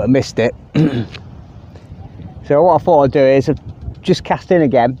knock, but I missed it. So what I thought I'd do is I've just cast in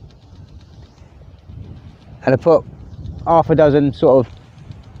again, and I put half a dozen sort of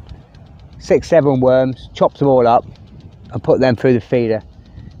 6-7 worms, chopped them all up, and put them through the feeder,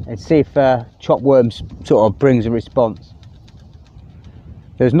 and see if chopped worms sort of brings a response.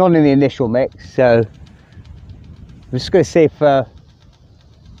 There's none in the initial mix, so I'm just going to see if something's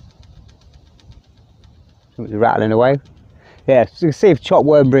rattling away. Yeah, so see if chopped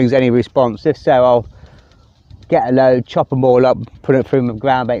worm brings any response. If so, I'll get a load, chop them all up, put it through my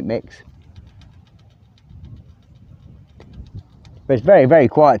ground bait mix. But it's very, very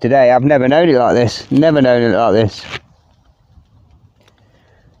quiet today. I've never known it like this. Never known it like this.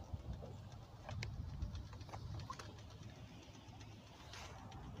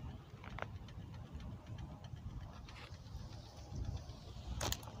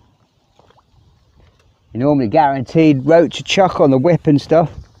 You're normally guaranteed roach a chuck on the whip and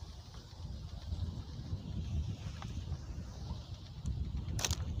stuff.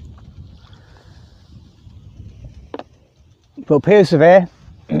 But persevere.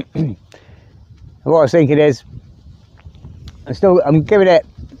 What I was thinking is, I'm giving it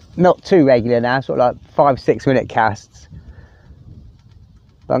not too regular now, sort of like 5-6 minute casts.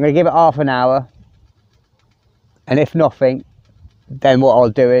 But I'm going to give it half an hour, and if nothing, then what I'll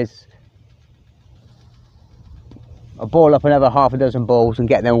do is I'll ball up another half a dozen balls and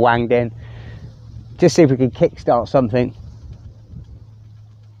get them wanged in. Just see if we can kickstart something.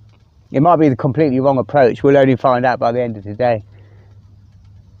 It might be the completely wrong approach. We'll only find out by the end of the day.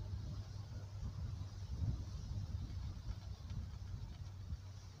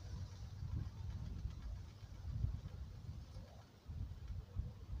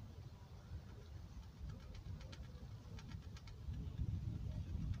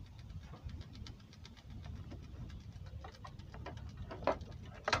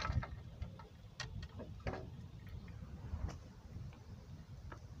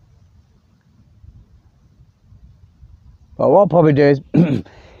 But what I'll probably do is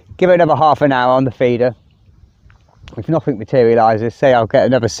give it another half an hour on the feeder. If nothing materialises, say I'll get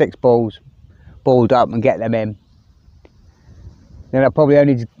another 6 balls balled up and get them in. Then I'll probably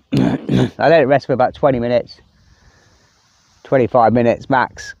only I let it rest for about 20 minutes, 25 minutes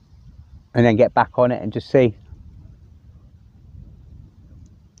max, and then get back on it and just see.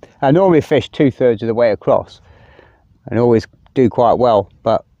 I normally fish 2/3 of the way across and always do quite well,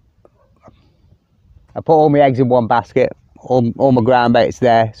 but I put all my eggs in one basket. All my ground bait's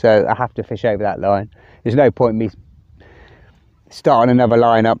there, so I have to fish over that line. There's no point in me starting another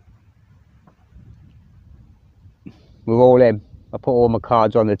line up. We're all in. I put all my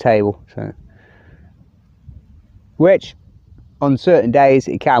cards on the table, so which on certain days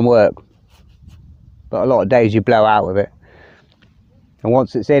it can work, but a lot of days you blow out with it. And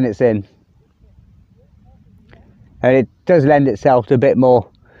once it's in, it's in. And it does lend itself to a bit more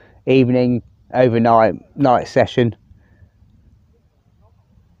evening, overnight, night session.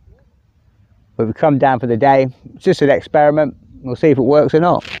 But we come down for the day. It's just an experiment. We'll see if it works or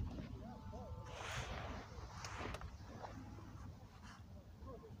not.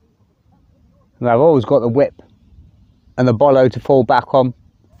 And I've always got the whip and the bollo to fall back on.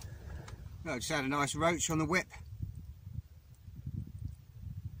 I just had a nice roach on the whip.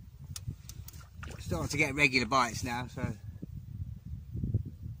 Starting to get regular bites now, so.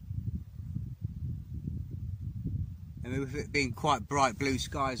 And with it being quite bright blue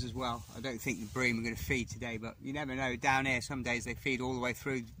skies as well, I don't think the bream are going to feed today, but you never know. Down here some days they feed all the way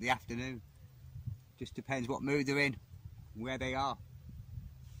through the afternoon. Just depends what mood they're in, where they are.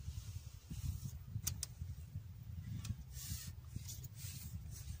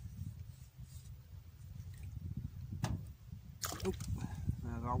 Oh,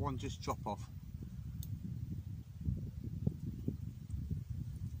 no, one just drop off.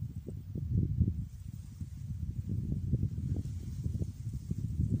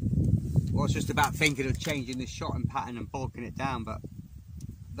 I was just about thinking of changing the shotting pattern and bulking it down, but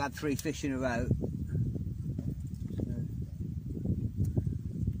I've had 3 fish in a row.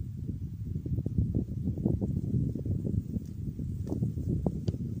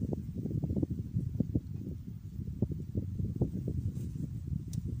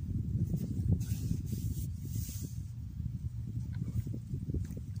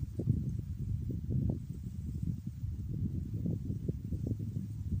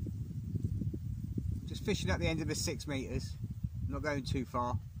 Just fishing at the end of the 6 metres, not going too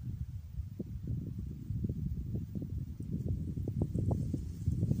far.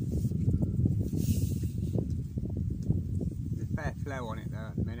 There's a fair flow on it though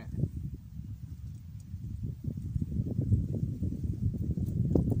at the minute.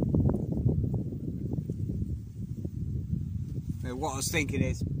 Now what I was thinking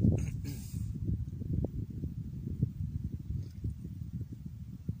is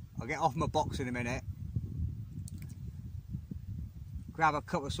I'll get off my box in a minute, grab a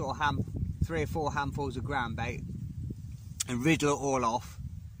couple of sort of 3 or 4 handfuls of ground bait and riddle it all off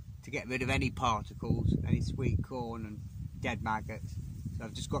to get rid of any particles, any sweet corn and dead maggots. So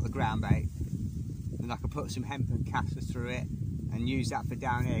I've just got the ground bait, and I can put some hempen casters through it and use that for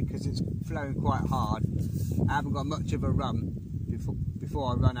down here because it's flowing quite hard. I haven't got much of a run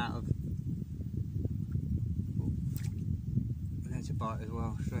before I run out of. There's a bite as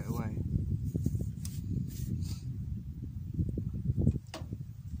well straight away.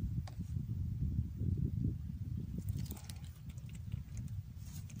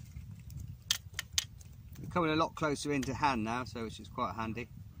 Coming a lot closer into hand now, so which is quite handy.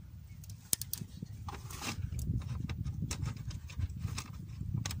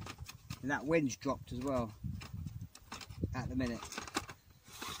 And that wind's dropped as well at the minute.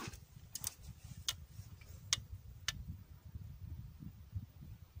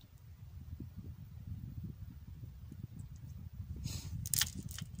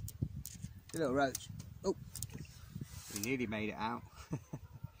 little roach. Oh, we nearly made it out.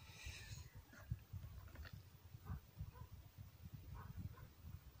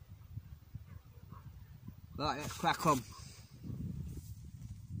 Right, let's crack on.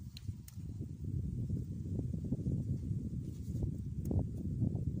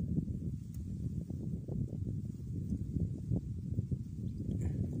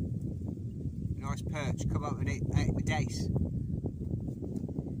 Nice perch, come up and eat the dace.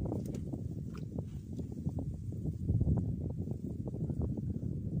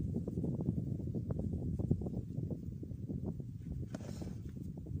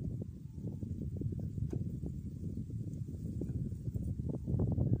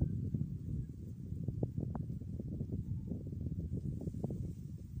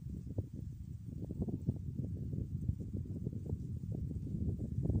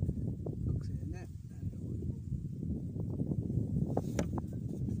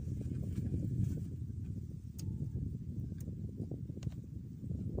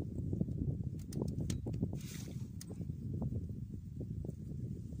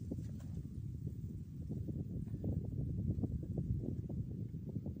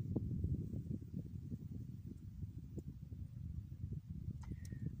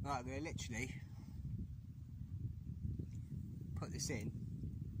 Right, I'm going to literally put this in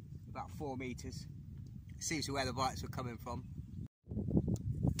about 4 metres. See where the bites were coming from.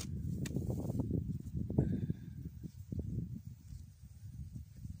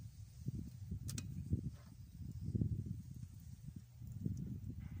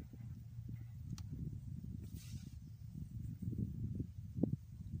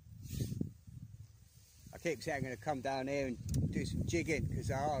 I keep saying I'm going to come down here and do some jigging because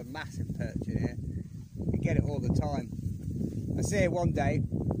there are a massive perch in here. You get it all the time. I was here one day,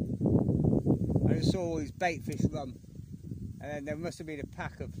 I just saw all these bait fish run, and then there must have been a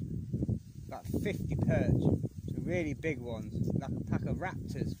pack of about 50 perch, some really big ones, like a pack of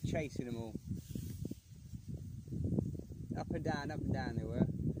raptors chasing them all. Up and down they were.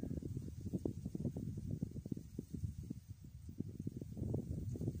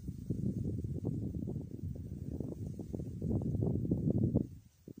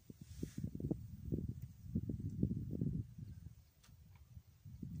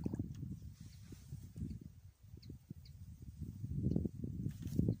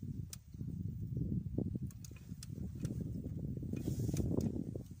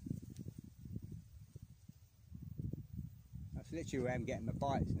 That's literally where I'm getting my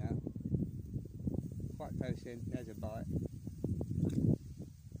bites now. Quite close in, there's a bite.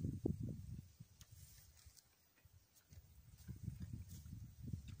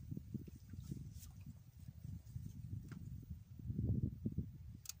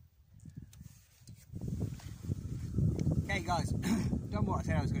 Okay guys, done what I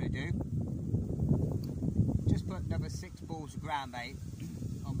said I was going to do. Just put another 6 balls of ground bait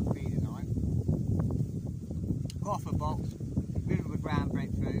on the feeder line. Got off a box, moved the ground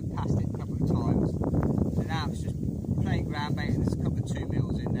bait through, passed it a couple of times. So now it's just plain ground bait and there's a couple of 2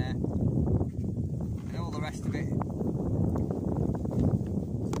 mils in there. And all the rest of it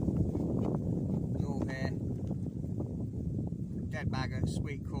is all here. Dead maggots,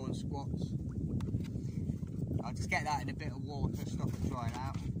 sweet corn, squats. I'll just get that in a bit of water, stop it drying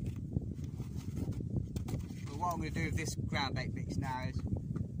out. But what I'm going to do with this ground bait mix now is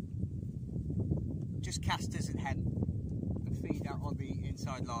just casters and hemp and feed out on the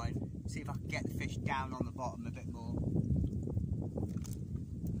inside line. See if I can get the fish down on the bottom a bit more.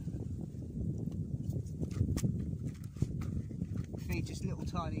 Feed just little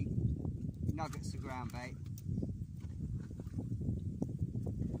tiny nuggets of ground bait.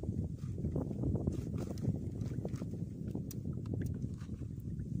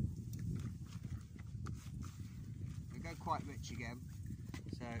 Quite rich again,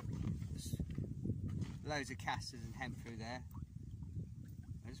 so loads of casters and hemp through there.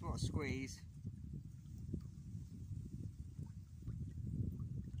 I just want to squeeze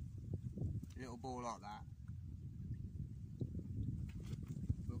a little ball like that.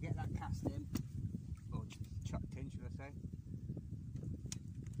 We'll get that cast in, or chucked in should I say.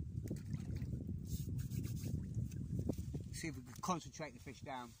 See if we can concentrate the fish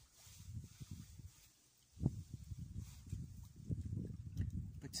down.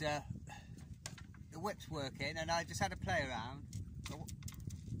 The whip's working and I just had to play around.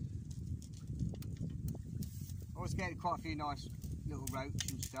 I was getting quite a few nice little roach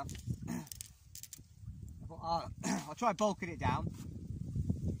and stuff. I thought I'll try bulking it down.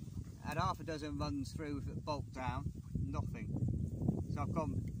 I had half a dozen runs through with it bulked down, nothing. So I've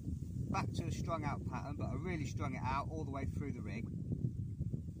gone back to a strung out pattern, but I really strung it out all the way through the rig.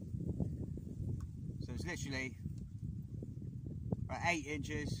 literally 8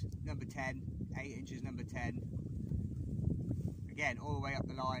 inches, number 10, 8 inches, number 10. Again, all the way up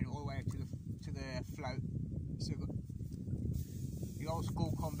the line, all the way to the float. So we've got the old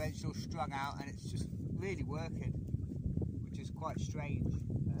school conventional strung out, and it's just really working, which is quite strange.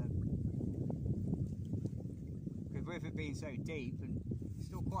 Because with it being so deep, and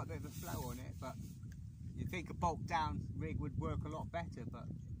still quite a bit of a flow on it, but you'd think a bolt down rig would work a lot better, but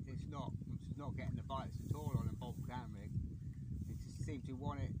it's not. It's just not getting the bites at all on a bolt down rig. It just seems to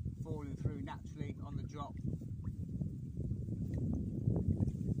want it falling through naturally on the drop.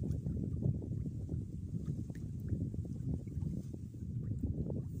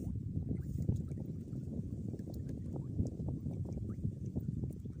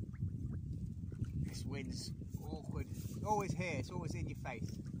 This wind's awkward. It's always here, it's always in your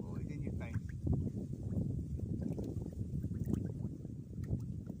face. Always in your face.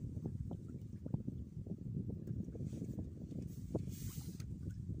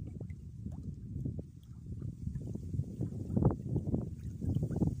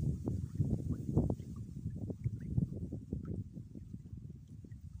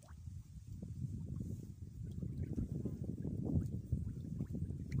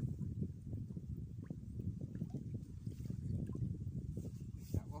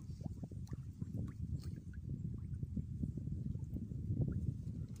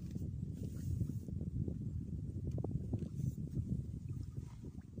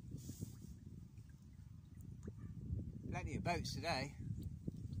 Plenty of boats today.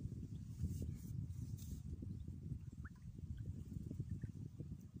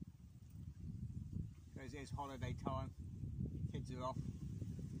 Because it is holiday time, kids are off.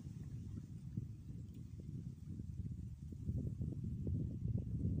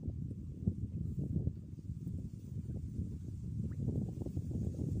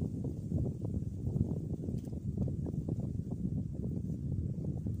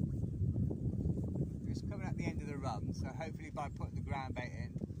 Coming at the end of the run, so hopefully by putting the ground bait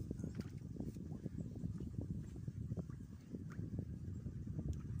in,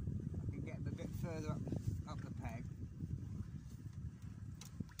 I can get them a bit further up the peg.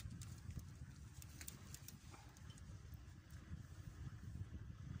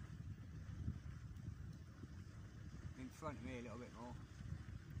 In front of me a little bit more.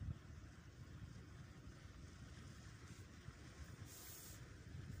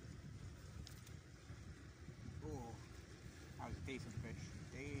 Oh, that was a decent fish.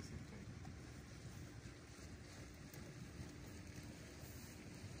 Decent fish.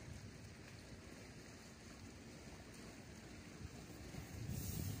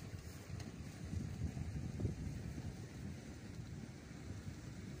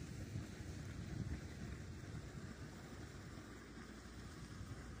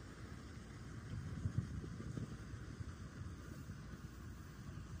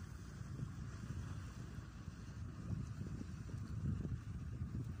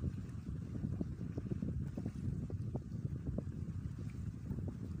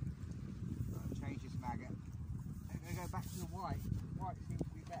 Maggot. I'm going to go back to the white. The white seems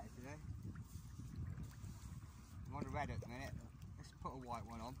to be better today. I'm on the red at the minute. Let's put a white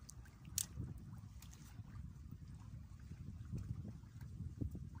one on.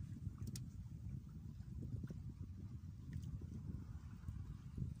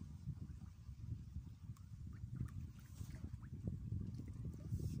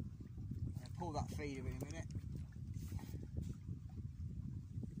 I'll pull that feeder in a minute.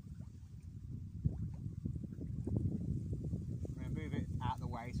 Move it out of the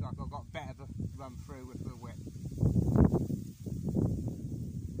way so I've got better of a run through with the whip.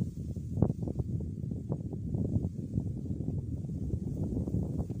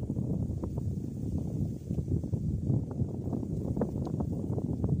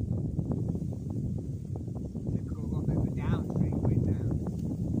 Typical, got a bit of a downstream wind now.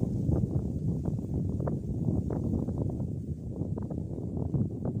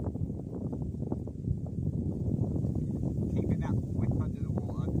 Keeping that whip under the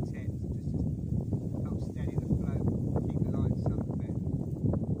water, the tip, just helps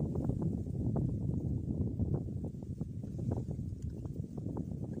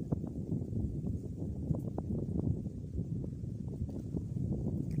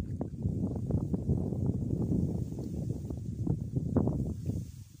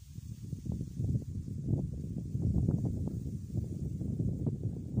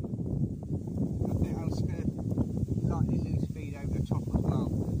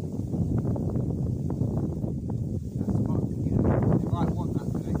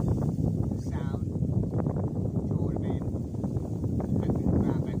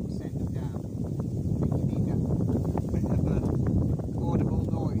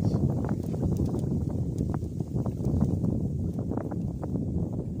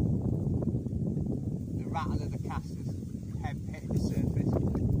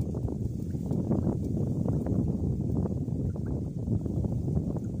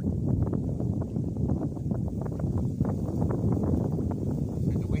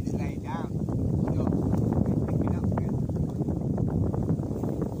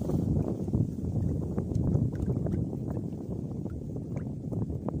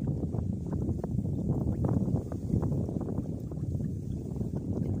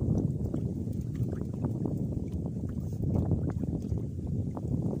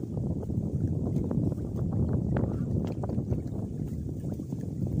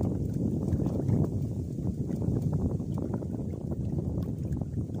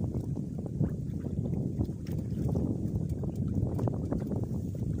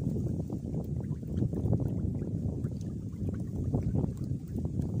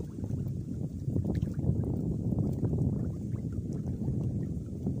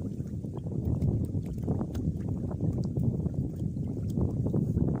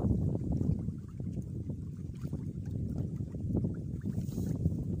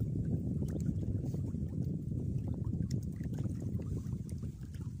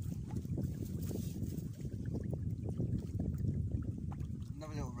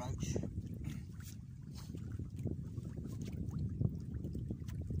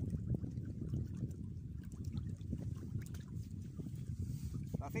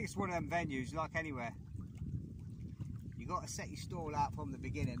think it's one of them venues, like anywhere. You got to set your stall out from the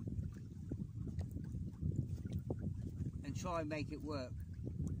beginning and try and make it work.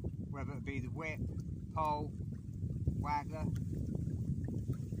 Whether it be the whip, pole, waggler.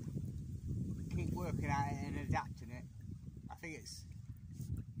 Keep working at it and adapting it. I think it's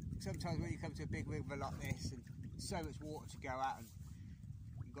sometimes when you come to a big river like this and so much water to go out and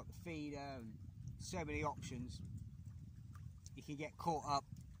you've got the feeder and so many options, you can get caught up,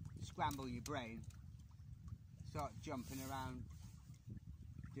 scramble your brain, start jumping around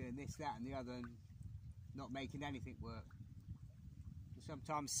doing this, that and the other and not making anything work. So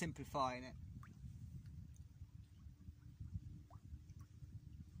sometimes simplifying it,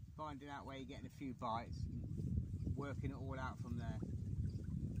 finding out where you're getting a few bites and working it all out from there.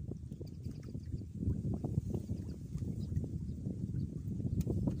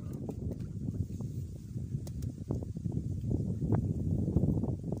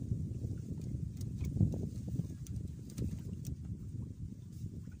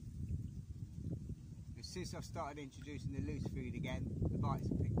 Since I've started introducing the loose food again, the bites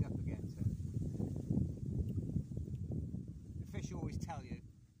have picked up again. So the fish always tell you,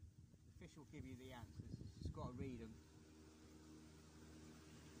 the fish will give you the answers, you just got to read them.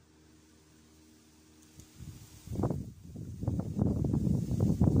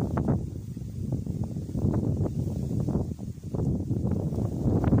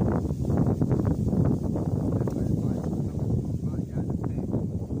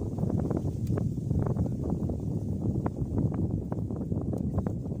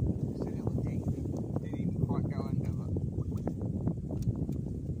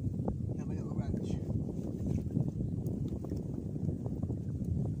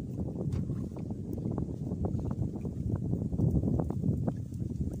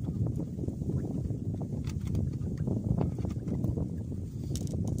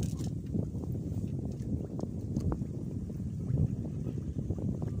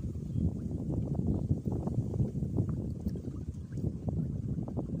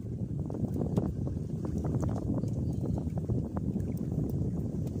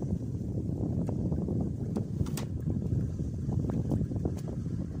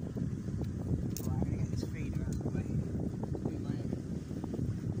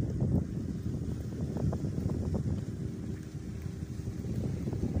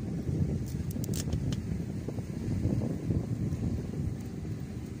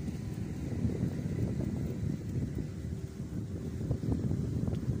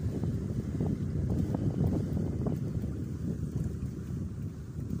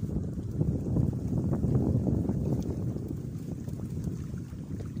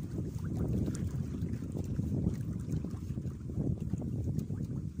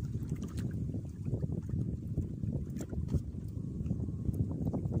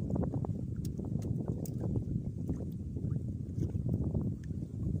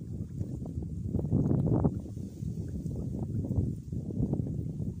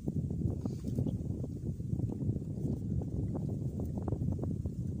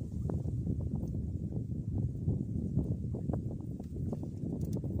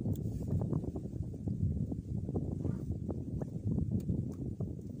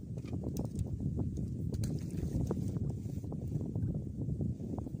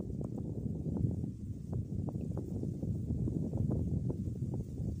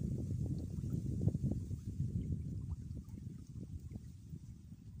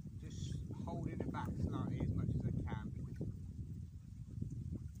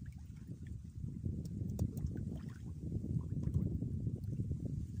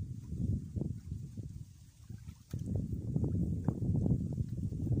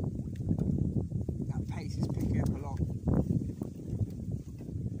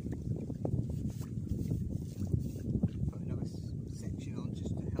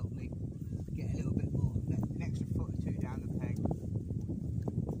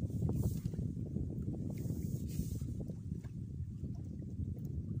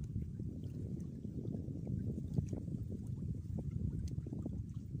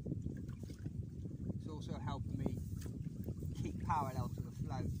 Also helping me keep parallel to the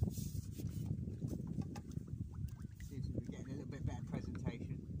float. Seems to be getting a little bit better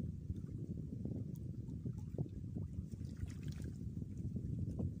presentation.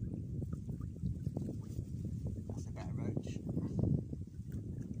 That's a better roach.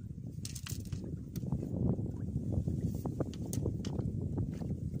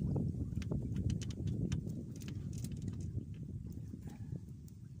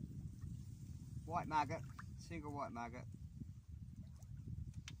 White maggot, single white maggot.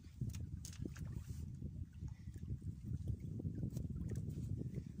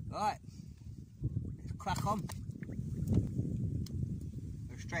 Right, let's crack on.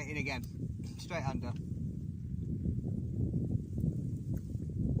 Go straight in again, straight under.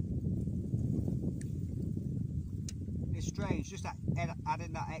 It's strange, just that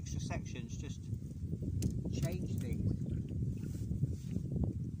adding that extra sections just change things.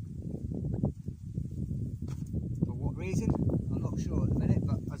 For what reason? I'm not sure at the minute,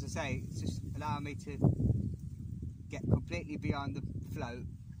 but as I say, it's just allowing me to get completely behind the float,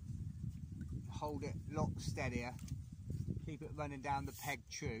 hold it locked steadier, keep it running down the peg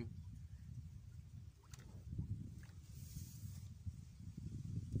true.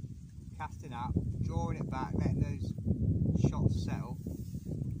 Casting up, drawing it back, letting those shots settle.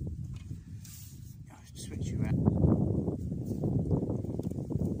 I'll switch you around.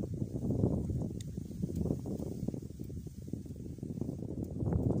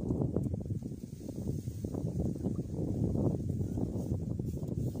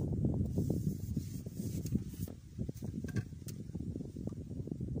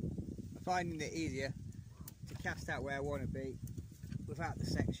 I'm finding it easier to cast out where I want to be without the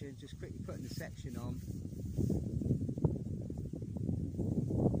section, just quickly putting the section on.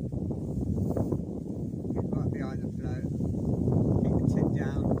 Get right behind the float, keep the tip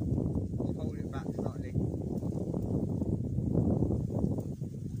down, just hold it back slightly.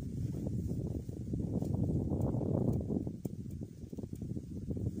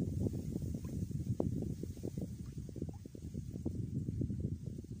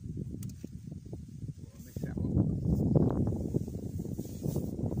 Oh, I missed that one.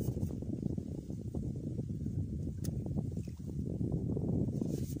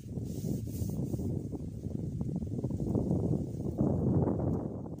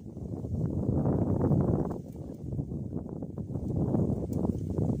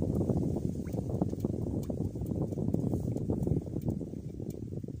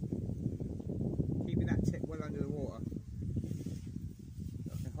 Keeping that tip well under the water,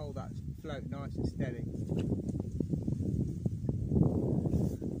 so I can hold that float nice and steady.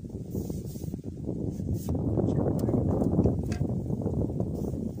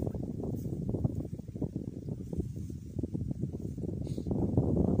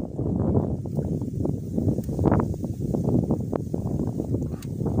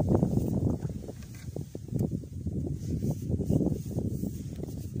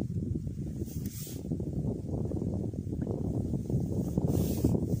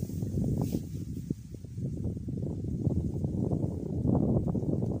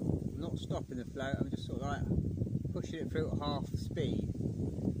 Stopping the float, I'm just sort of like pushing it through at half the speed.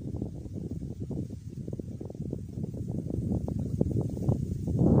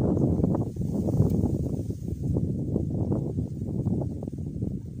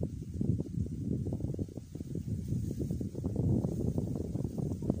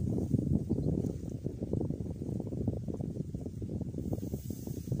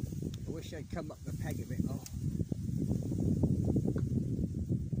 I wish I'd come up the peg a bit more.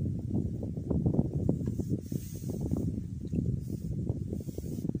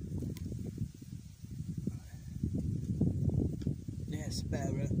 Yes,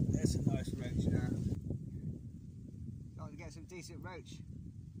 better. There's a nice roach now. Starting to get some decent roach.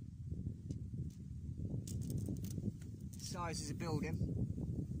 Sizes are building.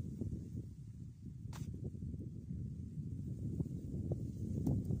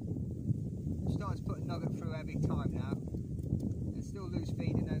 Starting to put a nugget through every time now. And still loose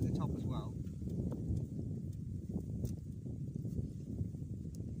feeding over the top as well.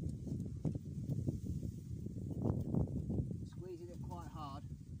 Squeezing it quite hard.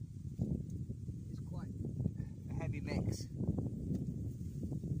 It's quite a heavy mix.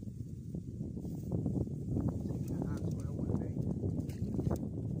 That's where I want to be.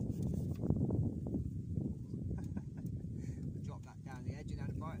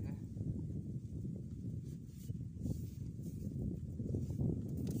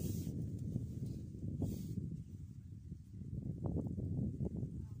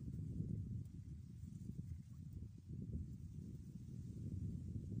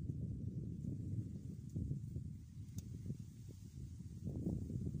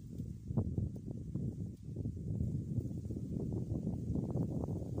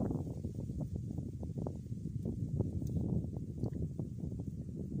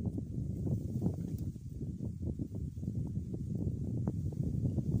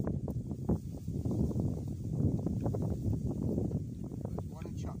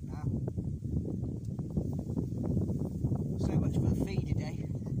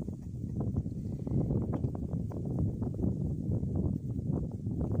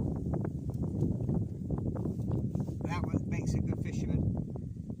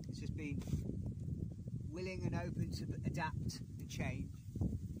 willing and open to adapt and change,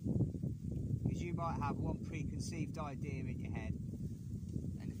 because you might have one preconceived idea in your head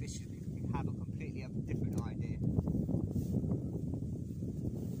and the fish can have a completely different idea,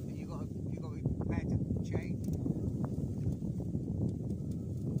 and you've got to be prepared to change.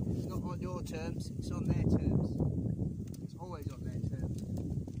 It's not on your terms, it's on their terms. It's always on their terms.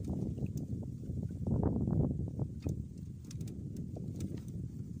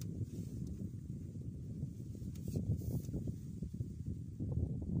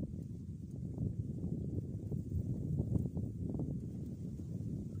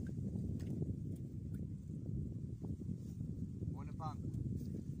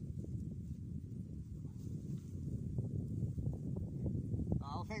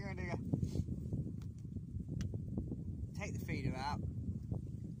 I think I'm going to take the feeder out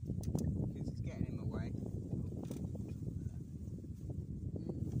because it's getting in my way.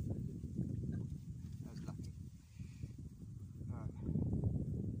 That was lucky. Right.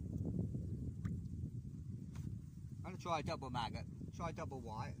 I'm going to try a double maggot, try double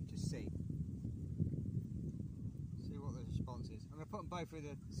white and just see what the response is. I'm going to put them both with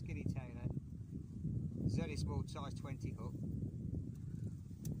a skinny tailor. It's only a small size 20 hook.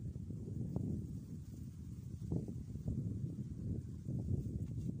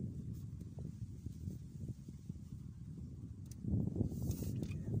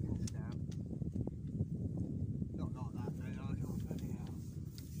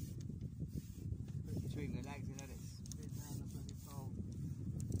 Between the legs and let it spin round the bloody pole.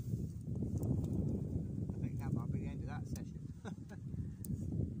 I think that might be the end of that session.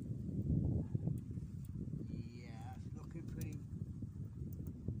 Yeah, it's looking pretty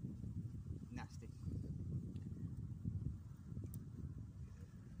nasty.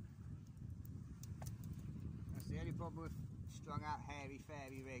 That's the only problem with strung out hairy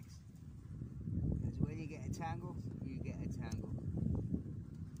fairy rigs, is when you get a tangle, you get a tangle.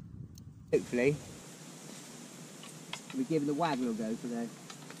 Hopefully we're giving the waggle a go today.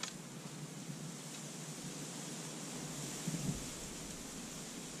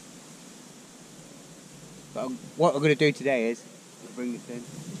 But what we're going to do today is bring this in.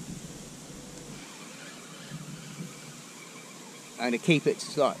 I'm going to keep it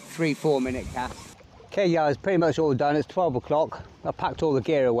to like 3-4 minute cast. Okay, yeah, it's pretty much all done. It's 12 o'clock. I packed all the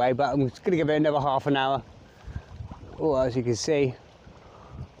gear away, but I'm just going to give it another half an hour. Oh, as you can see,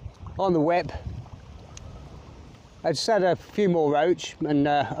 on the whip. I just had a few more roach, and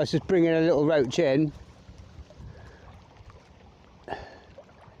I was just bringing a little roach in,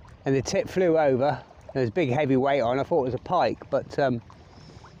 and the tip flew over. There was a big heavy weight on. I thought it was a pike, but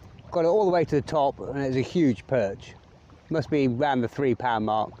got it all the way to the top, and it was a huge perch. Must be around the 3 pound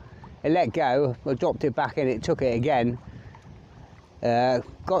mark. It let go. I dropped it back in. It took it again. Got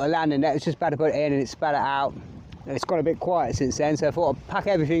the landing net. It was just about to put it in, and it spat it out. And it's got a bit quiet since then, so I thought I'd pack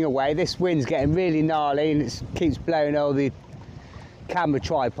everything away. This wind's getting really gnarly and it keeps blowing all the camera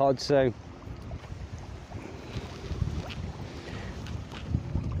tripods, so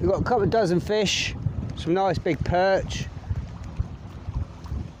we've got a couple of dozen fish, some nice big perch.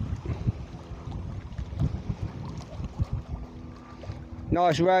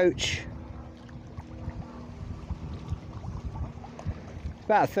 Nice roach.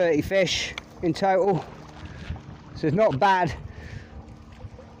 About 30 fish in total. So it's not bad,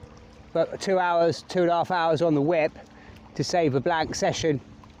 but 2 hours, 2.5 hours on the whip to save a blank session.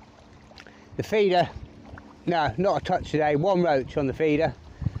 The feeder, no, not a touch today, 1 roach on the feeder.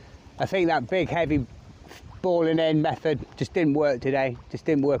 I think that big heavy balling in method just didn't work today, just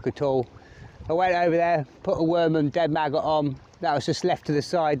didn't work at all. I went over there, put a worm and dead maggot on, that was just left to the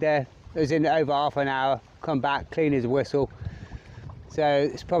side there. It was in over half an hour, come back, clean as a whistle. So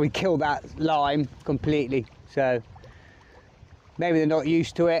it's probably killed that lime completely. So maybe they're not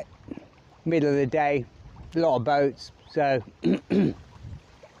used to it. Middle of the day, a lot of boats, so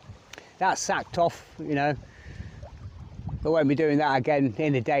that's sacked off, you know. I won't be doing that again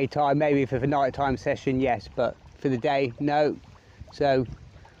in the daytime. Maybe for the nighttime session, yes, but for the day, no. So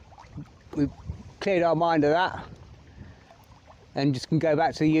we cleared our mind of that and just can go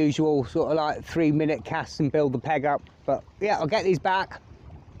back to the usual sort of like 3 minute casts and build the peg up. But yeah, I'll get these back.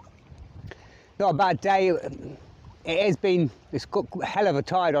 Not a bad day. It's got a hell of a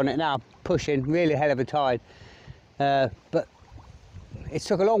tide on it now, pushing, really hell of a tide. But it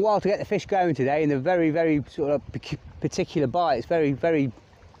took a long while to get the fish going today, and they're very, very sort of particular bites, very, very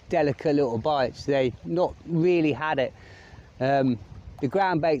delicate little bites. They not really had it. The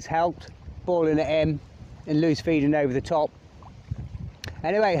ground baits helped, balling it in and loose feeding over the top.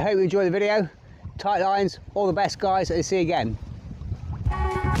 Anyway, hope you enjoy the video. Tight lines, all the best guys, I'll see you again.